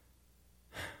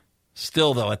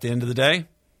 Still, though, at the end of the day,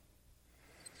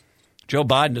 Joe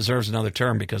Biden deserves another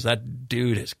term because that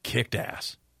dude has kicked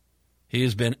ass. He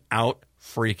has been out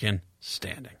freaking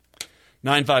standing.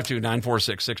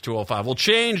 952-946-6205. We'll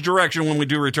change direction when we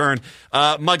do return.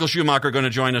 Michael Schumacher going to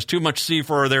join us. Too much C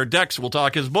for their decks. We'll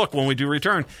talk his book when we do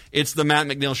return. It's the Matt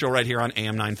McNeil Show right here on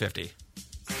AM 950.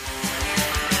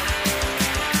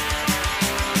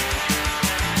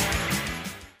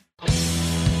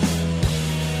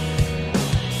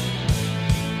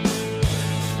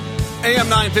 AM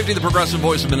 950, the progressive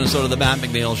voice of Minnesota, the Matt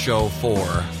McNeil Show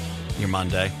for your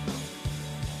Monday.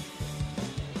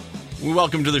 We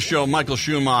welcome to the show Michael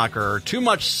Schumacher. Too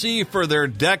much sea for their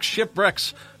deck.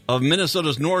 Shipwrecks of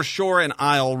Minnesota's North Shore and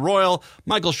Isle Royal.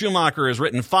 Michael Schumacher has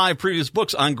written 5 previous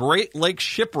books on Great Lakes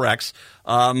shipwrecks.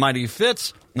 Mighty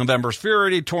Fitz, November's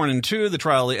Fury, Torn in Two, The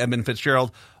Trial of Edmund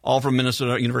Fitzgerald, all from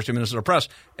University of Minnesota Press,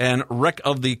 and Wreck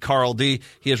of the Carl D.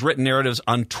 He has written narratives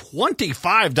on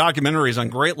 25 documentaries on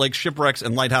Great Lakes shipwrecks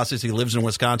and lighthouses. He lives in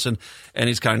Wisconsin, and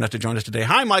he's kind enough to join us today.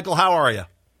 Hi, Michael. How are you?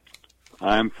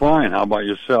 I'm fine. How about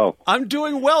yourself? I'm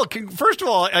doing well. First of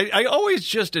all, I always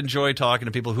just enjoy talking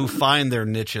to people who find their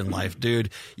niche in life,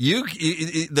 dude.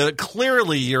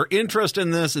 Clearly your interest in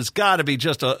this has got to be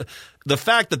just the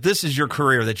fact that this is your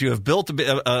career, that you have built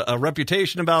a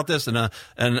reputation about this and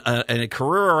a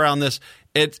career around this.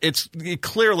 It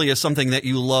clearly is something that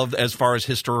you love as far as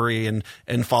history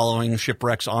and following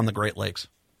shipwrecks on the Great Lakes.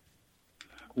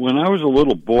 When I was a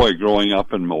little boy growing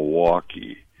up in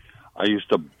Milwaukee, I used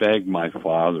to beg my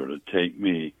father to take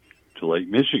me to Lake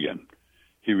Michigan.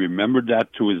 He remembered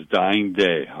that to his dying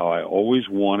day, how I always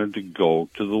wanted to go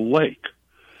to the lake.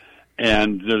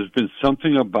 And there's been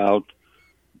something about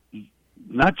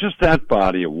not just that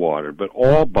body of water, but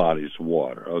all bodies of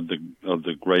water of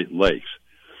the Great Lakes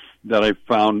that I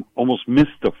found almost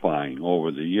mystifying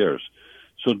over the years.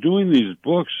 So doing these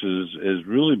books has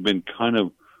really been kind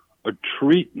of a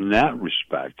treat in that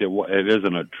respect. It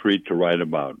isn't a treat to write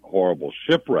about horrible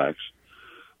shipwrecks,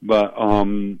 but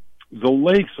the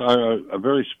lakes are a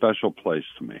very special place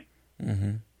to me.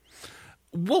 Mm-hmm.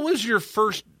 What was your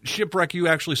first shipwreck you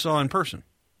actually saw in person?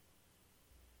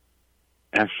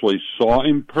 Actually saw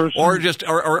in person, or just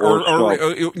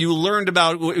or you learned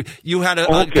about, you had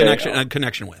a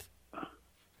connection with?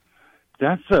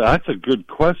 That's a good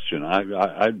question.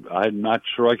 I'm not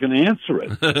sure I can answer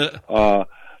it.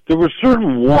 There were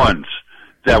certain ones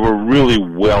that were really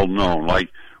well known, like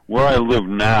where I live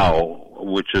now,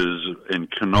 which is in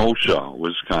Kenosha,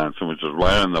 Wisconsin, which is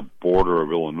right on the border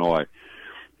of Illinois.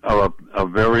 A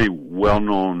very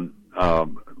well-known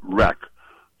wreck,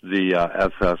 the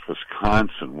SS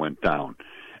Wisconsin, went down,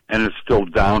 and it's still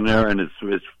down there, and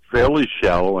it's fairly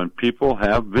shallow, and people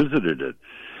have visited it.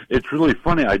 It's really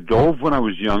funny. I dove when I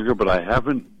was younger, but I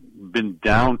haven't been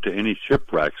down to any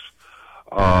shipwrecks,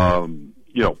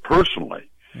 personally.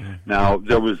 Mm-hmm. Now,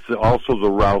 there was also the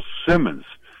Ralph Simmons,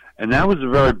 and that was a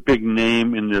very big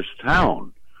name in this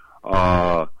town.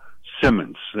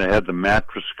 Simmons, they had the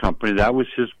mattress company. That was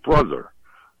his brother,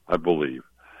 I believe.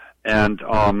 And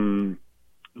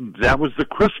that was the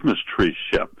Christmas tree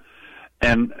ship.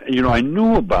 And, I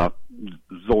knew about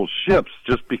those ships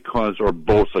just because, or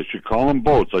boats, I should call them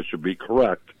boats, I should be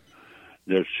correct.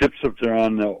 They're ships if they're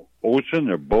on the ocean,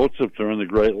 they're boats if they're in the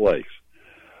Great Lakes.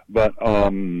 But,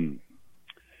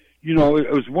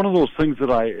 it was one of those things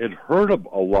that I had heard a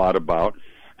lot about.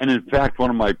 And in fact, one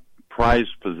of my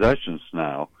prized possessions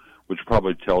now, which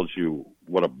probably tells you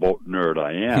what a boat nerd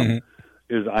I am, mm-hmm.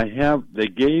 is they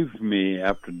gave me,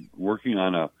 after working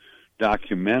on a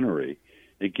documentary,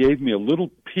 they gave me a little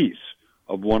piece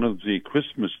of one of the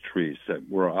Christmas trees that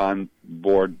were on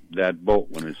board that boat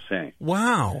when it sank.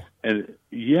 Wow. And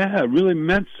it really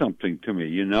meant something to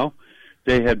me,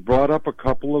 They had brought up a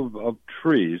couple of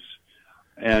trees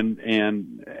and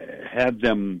had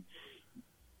them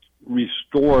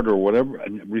restored or whatever.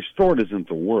 Restored isn't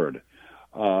the word.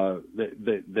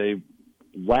 They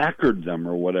lacquered them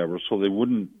or whatever so they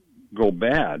wouldn't go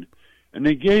bad, and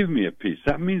they gave me a piece.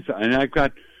 That means, and I've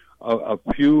got a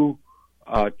few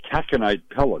taconite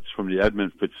pellets from the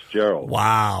Edmund Fitzgerald.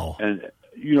 Wow. And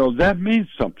that means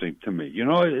something to me.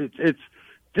 It's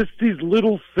just these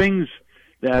little things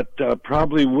that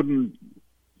probably wouldn't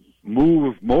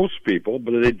move most people,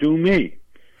 but they do me.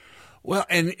 Well,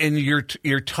 and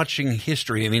you're touching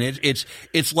history. I mean,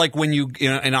 it's like when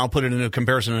and I'll put it in a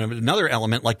comparison of another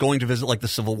element, like going to visit like the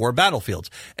Civil War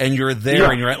battlefields, and you're there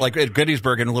and you're at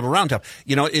Gettysburg and a Little Round Top.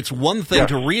 It's one thing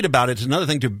to read about it; it's another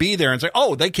thing to be there and say,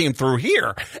 "Oh, they came through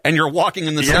here," and you're walking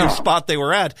in the same spot they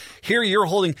were at. Here, you're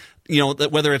holding.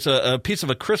 Whether it's a piece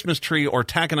of a Christmas tree or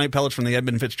taconite pellets from the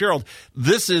Edmund Fitzgerald,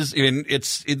 this is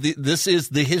this is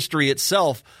the history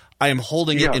itself. I am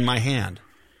holding it in my hand.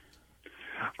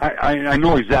 I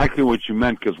know exactly what you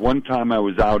meant, because one time I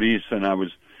was out east and I was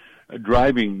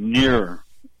driving near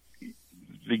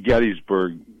the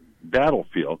Gettysburg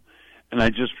battlefield, and I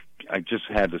just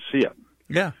had to see it.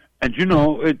 Yeah. And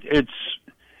it's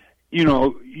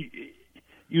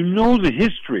the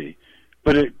history,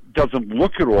 but it doesn't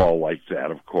look at all like that,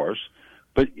 of course.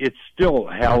 But it's still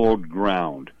hallowed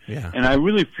ground. Yeah. And I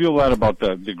really feel that about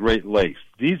the Great Lakes.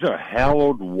 These are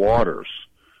hallowed waters.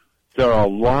 There are a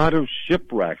lot of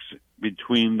shipwrecks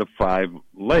between the 5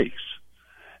 lakes.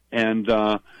 And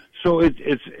so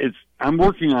it's I'm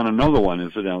working on another one,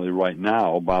 incidentally, right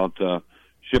now about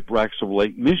shipwrecks of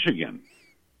Lake Michigan.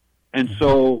 And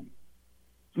so,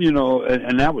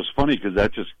 and that was funny because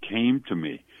that just came to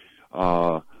me.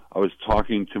 I was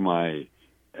talking to my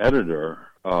editor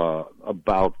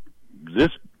about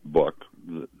this book,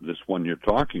 this one you're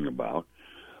talking about,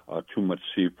 Too Much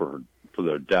Sea for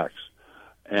Their Decks.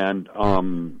 And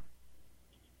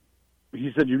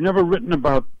he said, "You've never written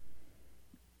about,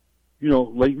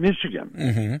 Lake Michigan."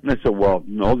 Mm-hmm. And I said, "Well,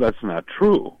 no, that's not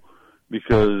true,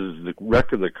 because the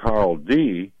wreck of the Carl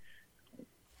D,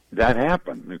 that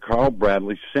happened. The Carl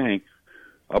Bradley sank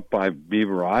up by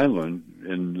Beaver Island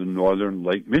in the northern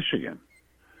Lake Michigan."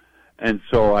 And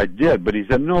so I did, but he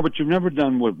said, "No, but you've never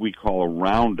done what we call a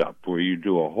roundup, where you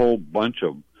do a whole bunch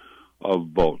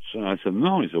of boats." And I said,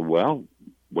 "No." He said, "Well,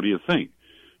 what do you think?"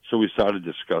 So we started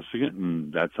discussing it,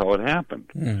 and that's how it happened.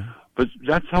 Yeah. But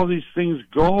that's how these things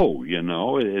go,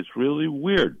 It's really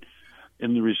weird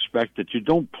in the respect that you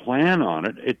don't plan on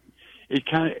it. It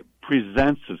kind of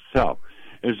presents itself.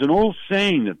 There's an old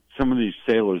saying that some of these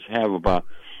sailors have about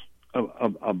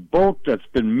a boat that's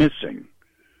been missing,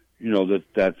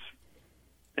 that's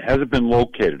hasn't been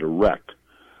located, a wreck,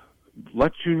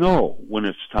 lets you know when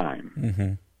it's time.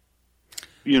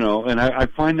 Mm-hmm. And I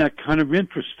find that kind of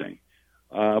interesting.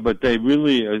 But they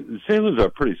really, sailors are a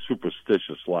pretty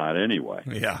superstitious lot anyway.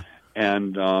 Yeah.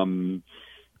 And,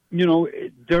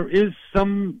 there is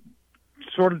some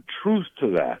sort of truth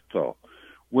to that, though,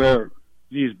 where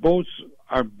these boats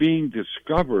are being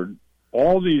discovered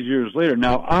all these years later.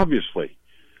 Now, obviously,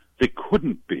 they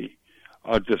couldn't be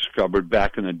discovered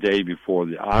back in the day before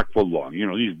the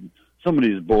aqualung. Some of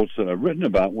these boats that I've written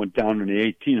about went down in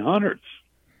the 1800s.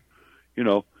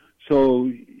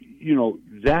 So,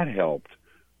 that helped.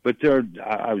 But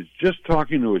I was just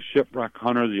talking to a shipwreck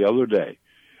hunter the other day,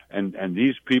 and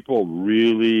these people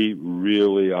really,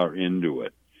 really are into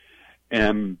it.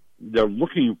 And they're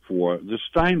looking for the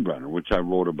Steinbrenner, which I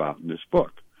wrote about in this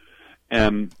book.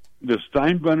 And the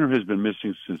Steinbrenner has been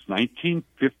missing since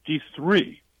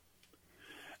 1953.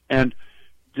 And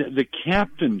the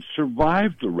captain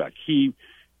survived the wreck. He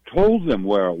told them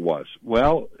where it was.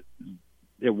 Well,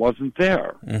 it wasn't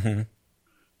there. Mm-hmm.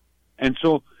 And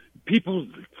so people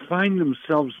find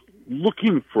themselves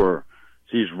looking for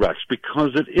these wrecks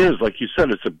because it is, like you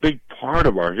said, it's a big part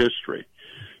of our history.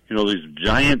 These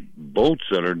giant boats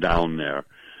that are down there.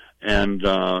 And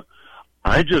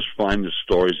I just find the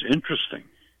stories interesting.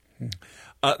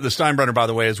 The Steinbrenner, by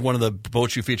the way, is one of the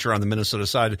boats you feature on the Minnesota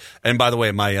side. And by the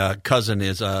way, my cousin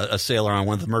is a sailor on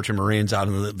one of the Merchant Marines out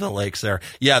in the lakes there.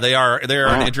 Yeah, they're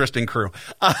an interesting crew.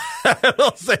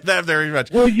 I'll say that very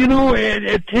much. Well,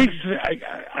 it takes,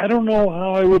 I don't know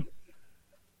how I would.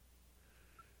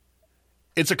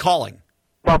 It's a calling.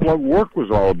 About what work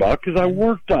was all about, because I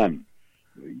worked on.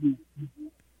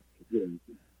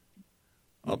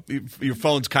 Your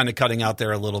phone's kind of cutting out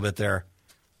there a little bit there.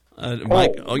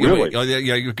 Mike, really?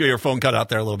 Your phone cut out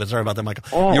there a little bit. Sorry about that,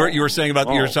 Michael. You were saying about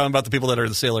the people that are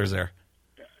the sailors there.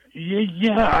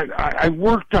 Yeah, I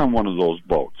worked on one of those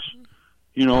boats,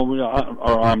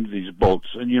 or on these boats,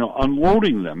 and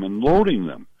unloading them and loading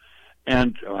them,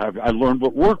 and I learned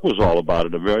what work was all about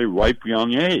at a very ripe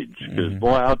young age. Because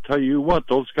boy, I'll tell you what,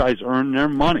 those guys earn their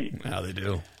money. Yeah, they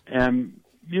do. And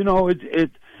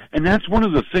and that's one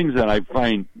of the things that I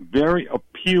find very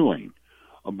appealing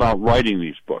about writing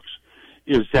these books,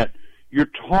 is that you're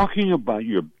talking about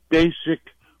your basic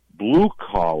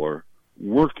blue-collar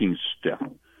working stiff.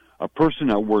 a person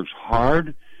that works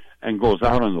hard and goes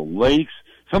out on the lakes,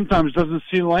 sometimes doesn't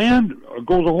see land or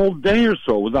goes a whole day or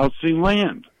so without seeing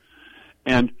land.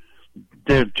 And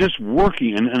they're just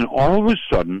working, and all of a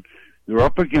sudden, they're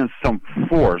up against some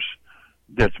force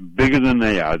that's bigger than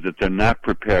they are, that they're not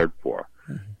prepared for.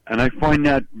 And I find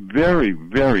that very,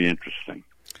 very interesting.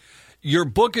 Your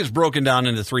book is broken down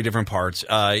into three different parts.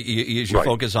 You Right.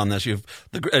 focus on this.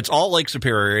 It's all Lake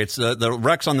Superior. It's the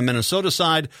wrecks on the Minnesota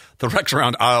side, the wrecks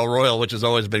around Isle Royale, which has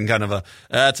always been kind of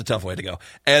that's a tough way to go.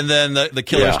 And then the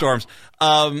killer Yeah. storms.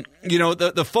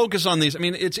 The focus on these. I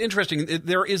mean, it's interesting.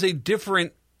 There is a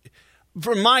different.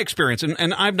 From my experience,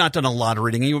 and I've not done a lot of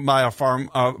reading, even by far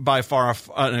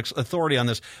an authority on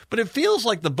this, but it feels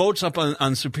like the boats up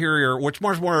on Superior, which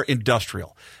more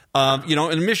industrial.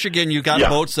 In Michigan, you got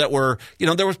boats that were,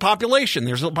 there was population.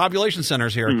 There's population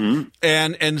centers here,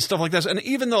 and stuff like this. And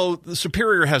even though the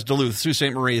Superior has Duluth, Sault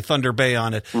Ste. Marie, Thunder Bay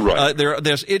on it, Right.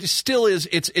 it still is.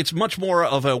 It's much more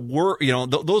of a work.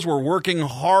 Those were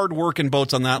hard working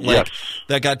boats on that lake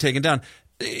that got taken down.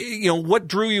 What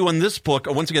drew you on this book?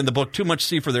 Once again, the book "Too Much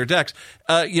Sea for Their Decks."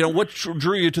 What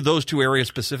drew you to those two areas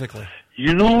specifically?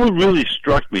 What really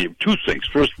struck me? Two things.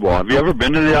 First of all, have you ever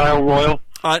been to the Isle Royale?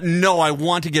 No, I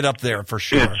want to get up there for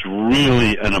sure. It's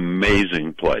really an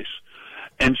amazing place.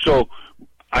 And so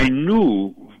I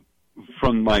knew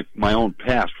from my own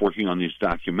past working on these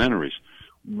documentaries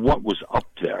what was up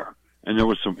there. And there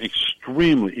were some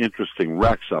extremely interesting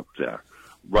wrecks up there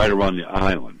right around the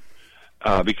island.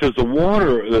 Because the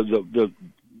water,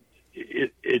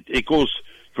 it goes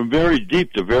from very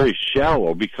deep to very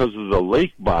shallow because of the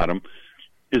lake bottom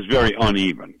is very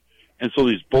uneven. And so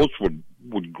these boats would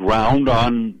ground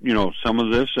on, some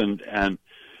of this. And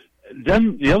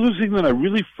then the other thing that I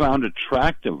really found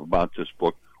attractive about this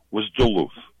book was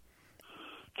Duluth.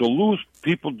 Duluth,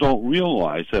 people don't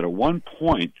realize that at one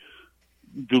point,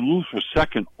 Duluth was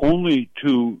second only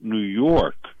to New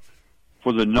York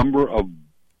for the number of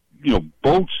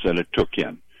boats that it took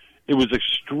in. It was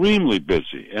extremely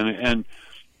busy, and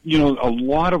a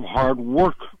lot of hard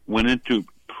work went into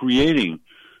creating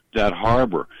that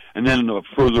harbor. And then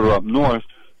further up north,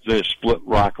 the Split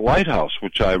Rock Lighthouse,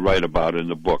 which I write about in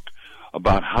the book,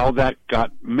 about how that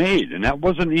got made, and that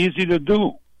wasn't easy to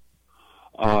do.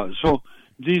 So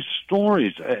these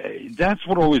stories, that's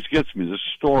what always gets me, the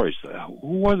stories.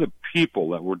 Who are the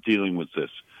people that were dealing with this?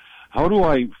 How do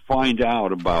I find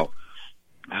out about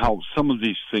how some of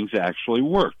these things actually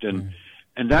worked? And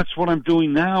that's what I'm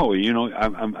doing now.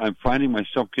 I'm finding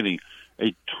myself getting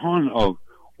a ton of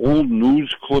old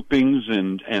news clippings,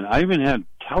 and I even had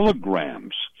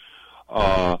telegrams.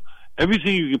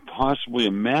 Everything you could possibly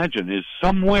imagine is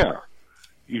somewhere.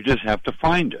 You just have to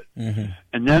find it.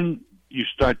 And then you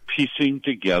start piecing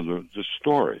together the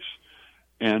stories.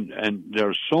 And there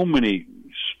are so many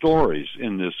stories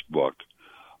in this book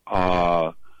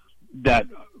that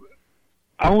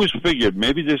I always figured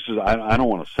maybe this is, I don't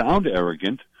want to sound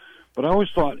arrogant, but I always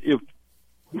thought if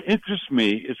it interests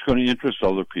me, it's going to interest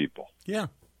other people. Yeah.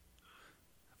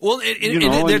 Well,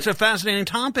 it's a fascinating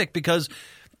topic because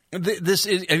this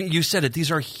is, you said it,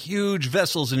 these are huge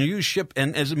vessels and huge ship.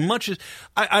 And as much as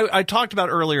I talked about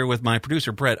earlier with my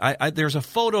producer, Brett, there's a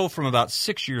photo from about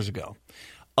 6 years ago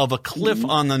of a cliff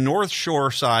on the north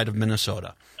shore side of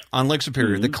Minnesota. On Lake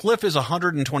Superior. The cliff is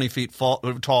 120 feet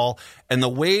tall, and the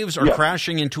waves are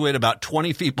crashing into it about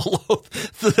 20 feet below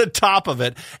the top of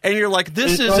it. And you're like,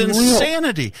 this is unreal.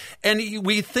 insanity. And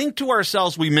we think to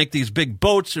ourselves, we make these big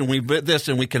boats, and we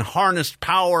can harness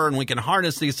power, and we can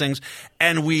harness these things.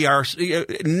 And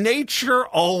nature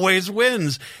always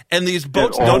wins. And these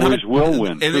boats will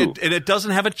win, too. And it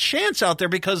doesn't have a chance out there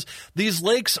because these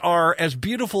lakes are as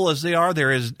beautiful as they are.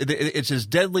 It's as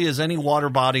deadly as any water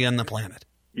body on the planet.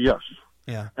 Yes.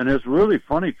 Yeah. And it's really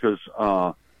funny because,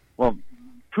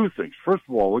 two things. First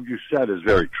of all, what you said is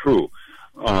very true.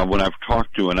 When I've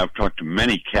talked to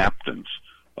many captains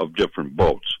of different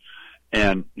boats,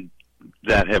 and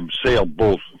that have sailed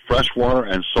both freshwater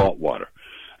and saltwater.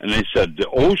 And they said the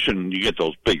ocean, you get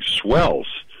those big swells.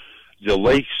 The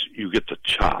lakes, you get the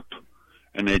chop.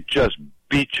 And they just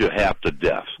beat you half to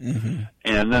death.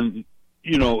 And then,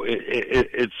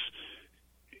 it's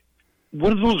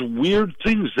one of those weird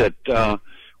things that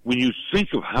when you think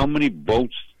of how many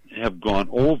boats have gone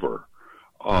over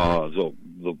the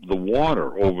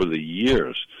water over the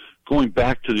years, going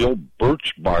back to the old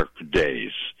birch bark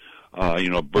days,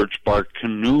 birch bark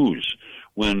canoes,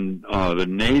 when the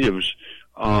natives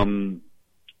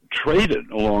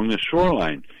traded along the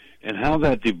shoreline, and how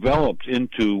that developed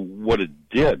into what it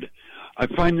did. I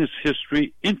find this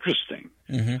history interesting,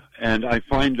 and I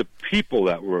find the people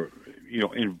that were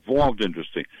involved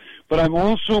interesting. But I'm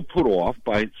also put off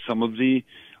by some of the.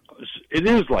 It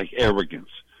is like arrogance.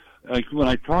 Like when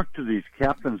I talk to these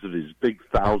captains of these big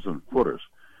 1,000-footers,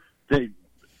 they,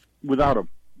 without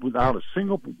a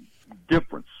single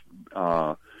difference,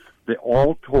 they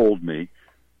all told me,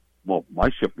 "Well, my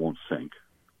ship won't sink.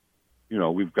 You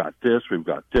know, we've got this, we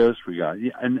got,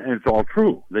 and it's all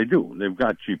true. They do. They've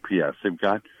got GPS, they've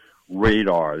got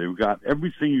radar, they've got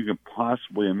everything you can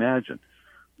possibly imagine.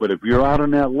 But if you're out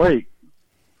on that lake,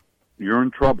 you're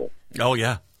in trouble." Oh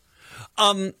yeah.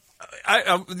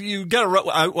 You got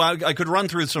to. I could run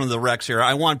through some of the wrecks here.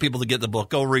 I want people to get the book.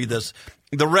 Go read this.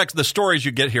 The wrecks, the stories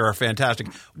you get here are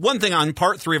fantastic. One thing on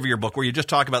part 3 of your book, where you just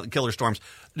talk about the killer storms,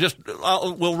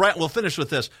 we'll finish with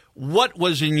this. What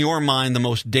was in your mind the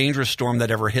most dangerous storm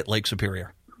that ever hit Lake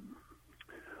Superior?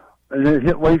 It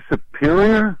hit Lake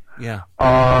Superior? Yeah.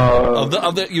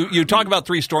 You talk about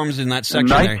 3 storms in that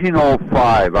section.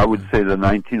 1905, I would say the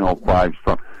 1905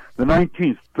 storm. The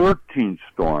 1913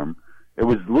 storm, it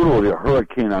was literally a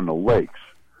hurricane on the lakes,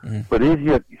 but it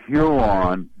hit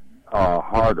Huron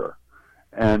harder.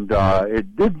 And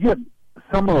it did hit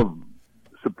some of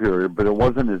Superior, but it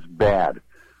wasn't as bad.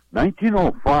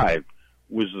 1905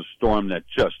 was the storm that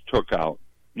just took out,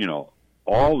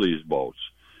 all these boats.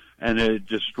 And it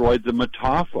destroyed the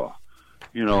Mataafa,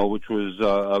 which was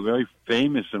a very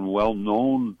famous and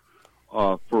well-known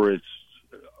for its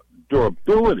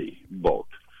durability boat.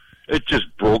 It just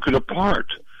broke it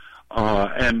apart.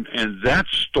 And that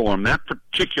storm, that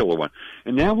particular one,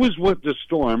 and that was what the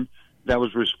storm that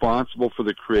was responsible for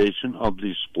the creation of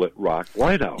the Split Rock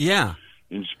Lighthouse. Yeah.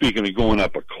 And speaking of going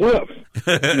up a cliff,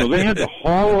 they had to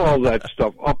haul all that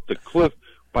stuff up the cliff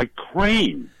by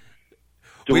crane.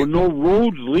 There were no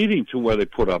roads leading to where they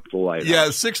put up the lighthouse.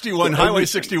 Yeah, 61, Highway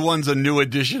 61's a new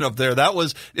addition up there. That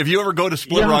was, if you ever go to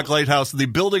Split Rock Lighthouse, the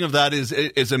building of that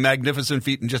is a magnificent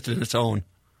feat just in its own.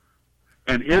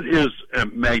 And it is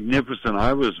magnificent.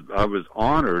 I was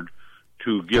honored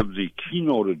to give the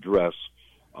keynote address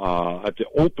at the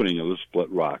opening of the Split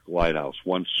Rock Lighthouse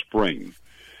one spring.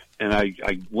 And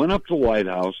I went up the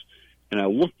lighthouse and I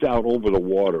looked out over the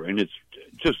water, and it's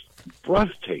just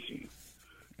breathtaking.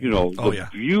 The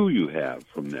view you have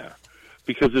from there,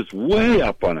 because it's way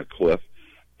up on a cliff,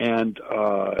 and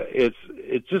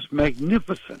it's just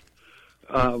magnificent.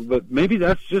 But maybe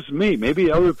that's just me.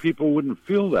 Maybe other people wouldn't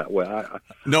feel that way. I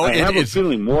have a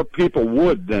feeling more people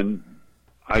would than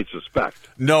I suspect.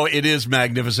 No, it is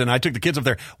magnificent. I took the kids up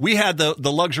there. We had the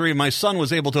luxury. My son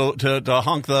was able to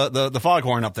honk the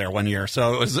foghorn up there one year,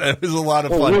 so it was a lot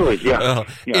of fun. Really? Yeah.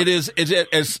 It is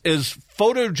as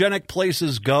photogenic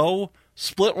places go.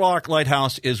 Split Rock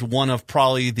Lighthouse is one of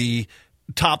probably the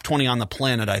top 20 on the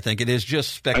planet, I think. It is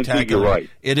just spectacular. I think you're right.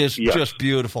 It is just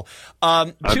beautiful.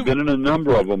 I've been in a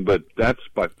number of them, but that's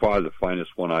by far the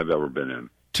finest one I've ever been in.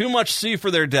 Too much sea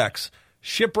for their decks.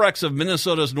 Shipwrecks of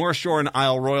Minnesota's North Shore and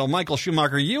Isle Royale. Michael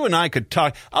Schumacher, you and I could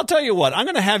talk. I'll tell you what, I'm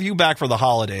going to have you back for the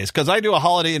holidays, because I do a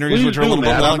holiday interviews, which are a little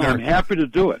bit longer. I'm happy to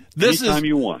do it. Anytime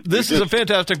you want. This is a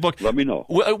fantastic book. Let me know.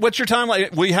 What's your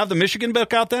timeline? Will you have the Michigan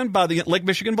book out then, by the Lake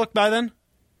Michigan book by then?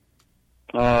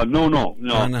 No.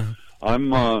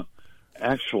 I'm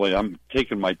actually, I'm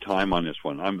taking my time on this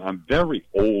one. I'm very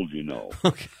old,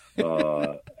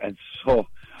 Okay. And so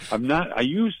I'm not. I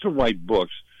used to write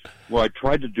books where I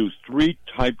tried to do 3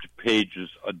 typed pages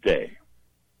a day.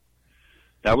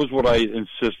 That was what I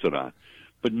insisted on.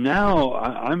 But now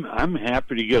I'm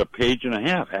happy to get a page and a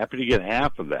half. Happy to get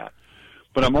half of that.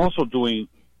 But I'm also doing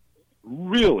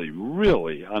really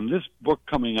on this book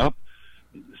coming up,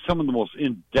 some of the most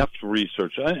in-depth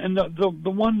research, and the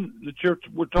one that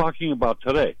we're talking about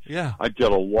today. Yeah, I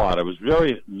did a lot. I was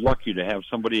very lucky to have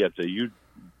somebody at the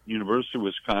University of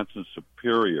Wisconsin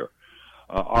Superior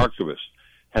archivist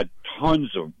had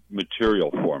tons of material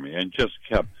for me and just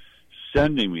kept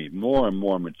sending me more and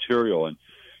more material. And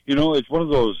it's one of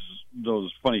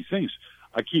those funny things.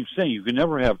 I keep saying you can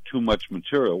never have too much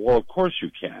material. Well, of course you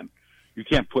can. You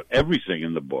can't put everything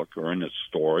in the book or in a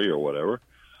story or whatever.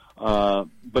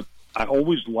 But I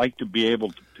always like to be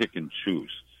able to pick and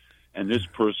choose. And this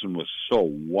person was so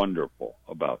wonderful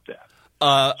about that.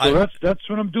 So that's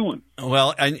what I'm doing.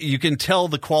 Well, and you can tell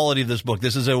the quality of this book.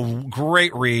 This is a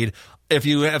great read. If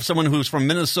you have someone who's from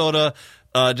Minnesota,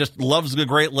 just loves the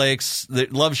Great Lakes,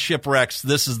 that loves shipwrecks,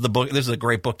 this is the book. This is a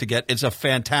great book to get. It's a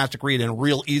fantastic read and a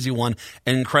real easy one,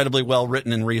 and incredibly well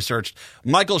written and researched.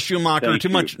 Michael Schumacher, too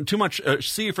much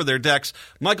sea for their decks.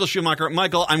 Michael Schumacher,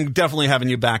 Michael, I'm definitely having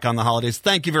you back on the holidays.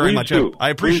 Thank you very much. Do.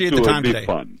 I appreciate the time today.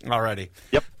 Fun. All righty.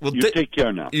 Yep. Well, you take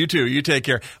care now. You too. You take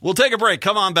care. We'll take a break.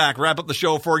 Come on back. Wrap up the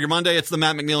show for your Monday. It's the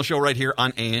Matt McNeil Show right here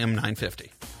on AM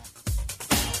 950.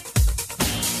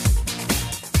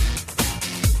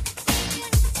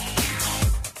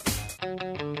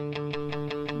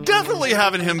 lovely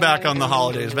having him back on the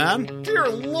holidays, man. Dear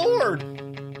Lord.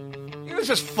 He was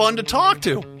just fun to talk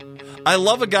to. I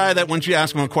love a guy that once you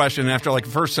ask him a question, after like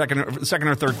first, second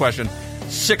or third question,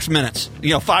 6 minutes,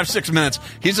 5-6 minutes,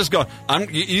 he's just going,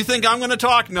 you think I'm going to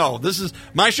talk? No,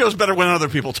 my show's better when other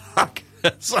people talk.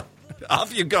 So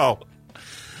off you go.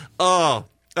 Oh,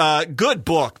 good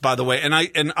book, by the way. And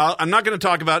I'm not going to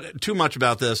talk about too much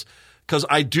about this because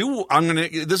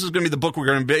this is going to be the book we're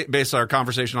going to base our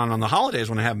conversation on the holidays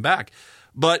when I have him back.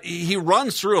 But he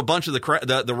runs through a bunch of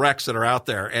the wrecks that are out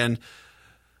there, and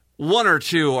one or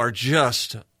two are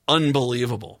just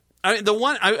unbelievable. I mean, the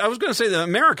one I was going to say, the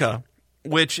America,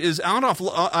 which is out off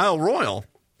Isle Royal.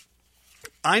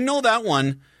 I know that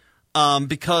one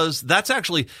because that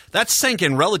sank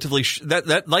in relatively.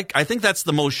 I think that's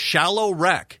the most shallow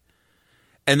wreck,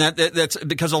 and that's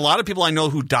because a lot of people I know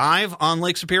who dive on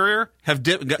Lake Superior have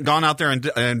gone out there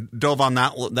and dove on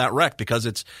that wreck because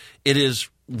it is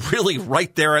really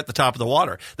right there at the top of the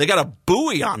water. They got a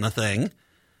buoy on the thing,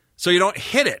 so you don't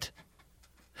hit it.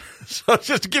 So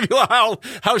just to give you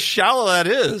how shallow that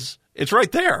is, it's right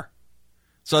there.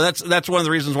 So that's one of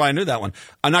the reasons why I knew that one.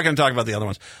 I'm not going to talk about the other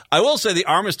ones. I will say the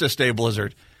Armistice Day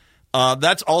blizzard.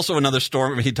 That's also another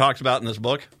storm he talks about in this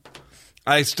book.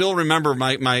 I still remember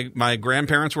my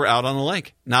grandparents were out on the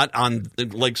lake, not on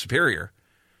Lake Superior,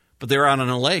 but they were out on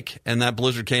a lake, and that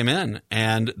blizzard came in,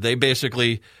 and they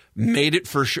basically made it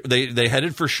for sure. They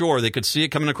headed for shore. They could see it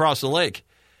coming across the lake.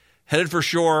 Headed for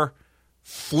shore,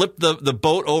 flipped the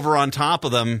boat over on top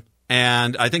of them,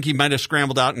 and I think he might have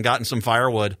scrambled out and gotten some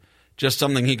firewood, just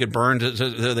something he could burn so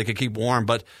they could keep warm.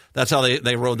 But that's how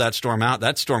they rode that storm out.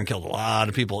 That storm killed a lot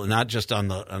of people, not just on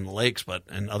the lakes, but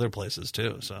in other places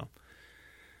too. So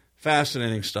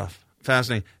fascinating stuff.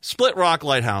 Fascinating. Split Rock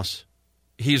Lighthouse.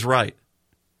 He's right.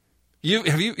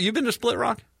 Have you been to Split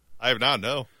Rock? I have not.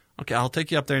 No. Okay, I'll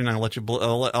take you up there and I'll let you.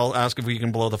 I'll ask if we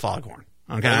can blow the foghorn.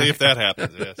 Okay, only if that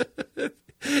happens. Yes.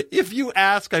 If you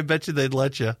ask, I bet you they'd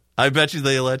let you. That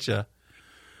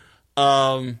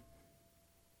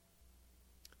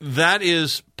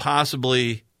is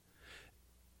possibly.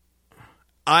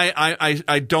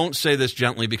 I don't say this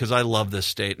gently because I love this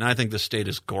state and I think this state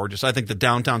is gorgeous. I think the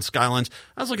downtown skylines.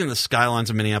 I was looking at the skylines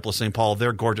of Minneapolis, St. Paul.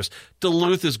 They're gorgeous.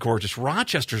 Duluth is gorgeous.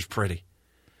 Rochester's pretty.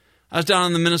 I was down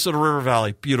in the Minnesota River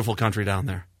Valley. Beautiful country down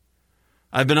there.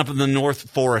 I've been up in the North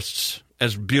Forests,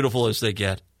 as beautiful as they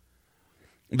get.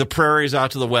 The prairies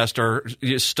out to the west are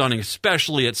stunning,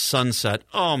 especially at sunset.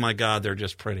 Oh, my God, they're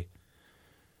just pretty.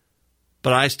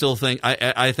 But I still think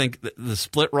I think the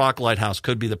Split Rock Lighthouse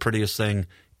could be the prettiest thing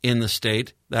in the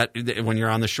state. That when you're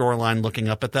on the shoreline looking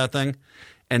up at that thing,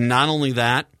 and not only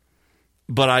that,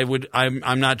 but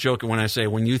I'm not joking when I say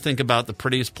when you think about the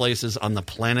prettiest places on the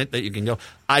planet that you can go.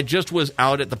 I just was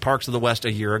out at the Parks of the West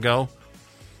a year ago.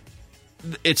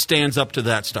 It stands up to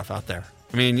that stuff out there.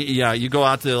 I mean, yeah, you go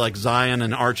out to like Zion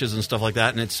and Arches and stuff like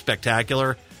that, and it's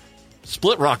spectacular.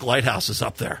 Split Rock Lighthouse is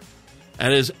up there.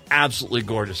 And it is absolutely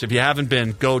gorgeous. If you haven't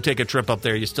been, go take a trip up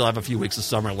there. You still have a few weeks of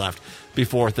summer left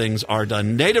before things are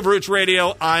done. Native Roots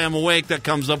Radio, I Am Awake. That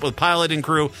comes up with Pilot and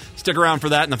crew. Stick around for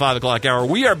that in the 5 o'clock hour.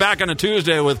 We are back on a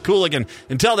Tuesday with Cooligan.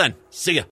 Until then, see ya.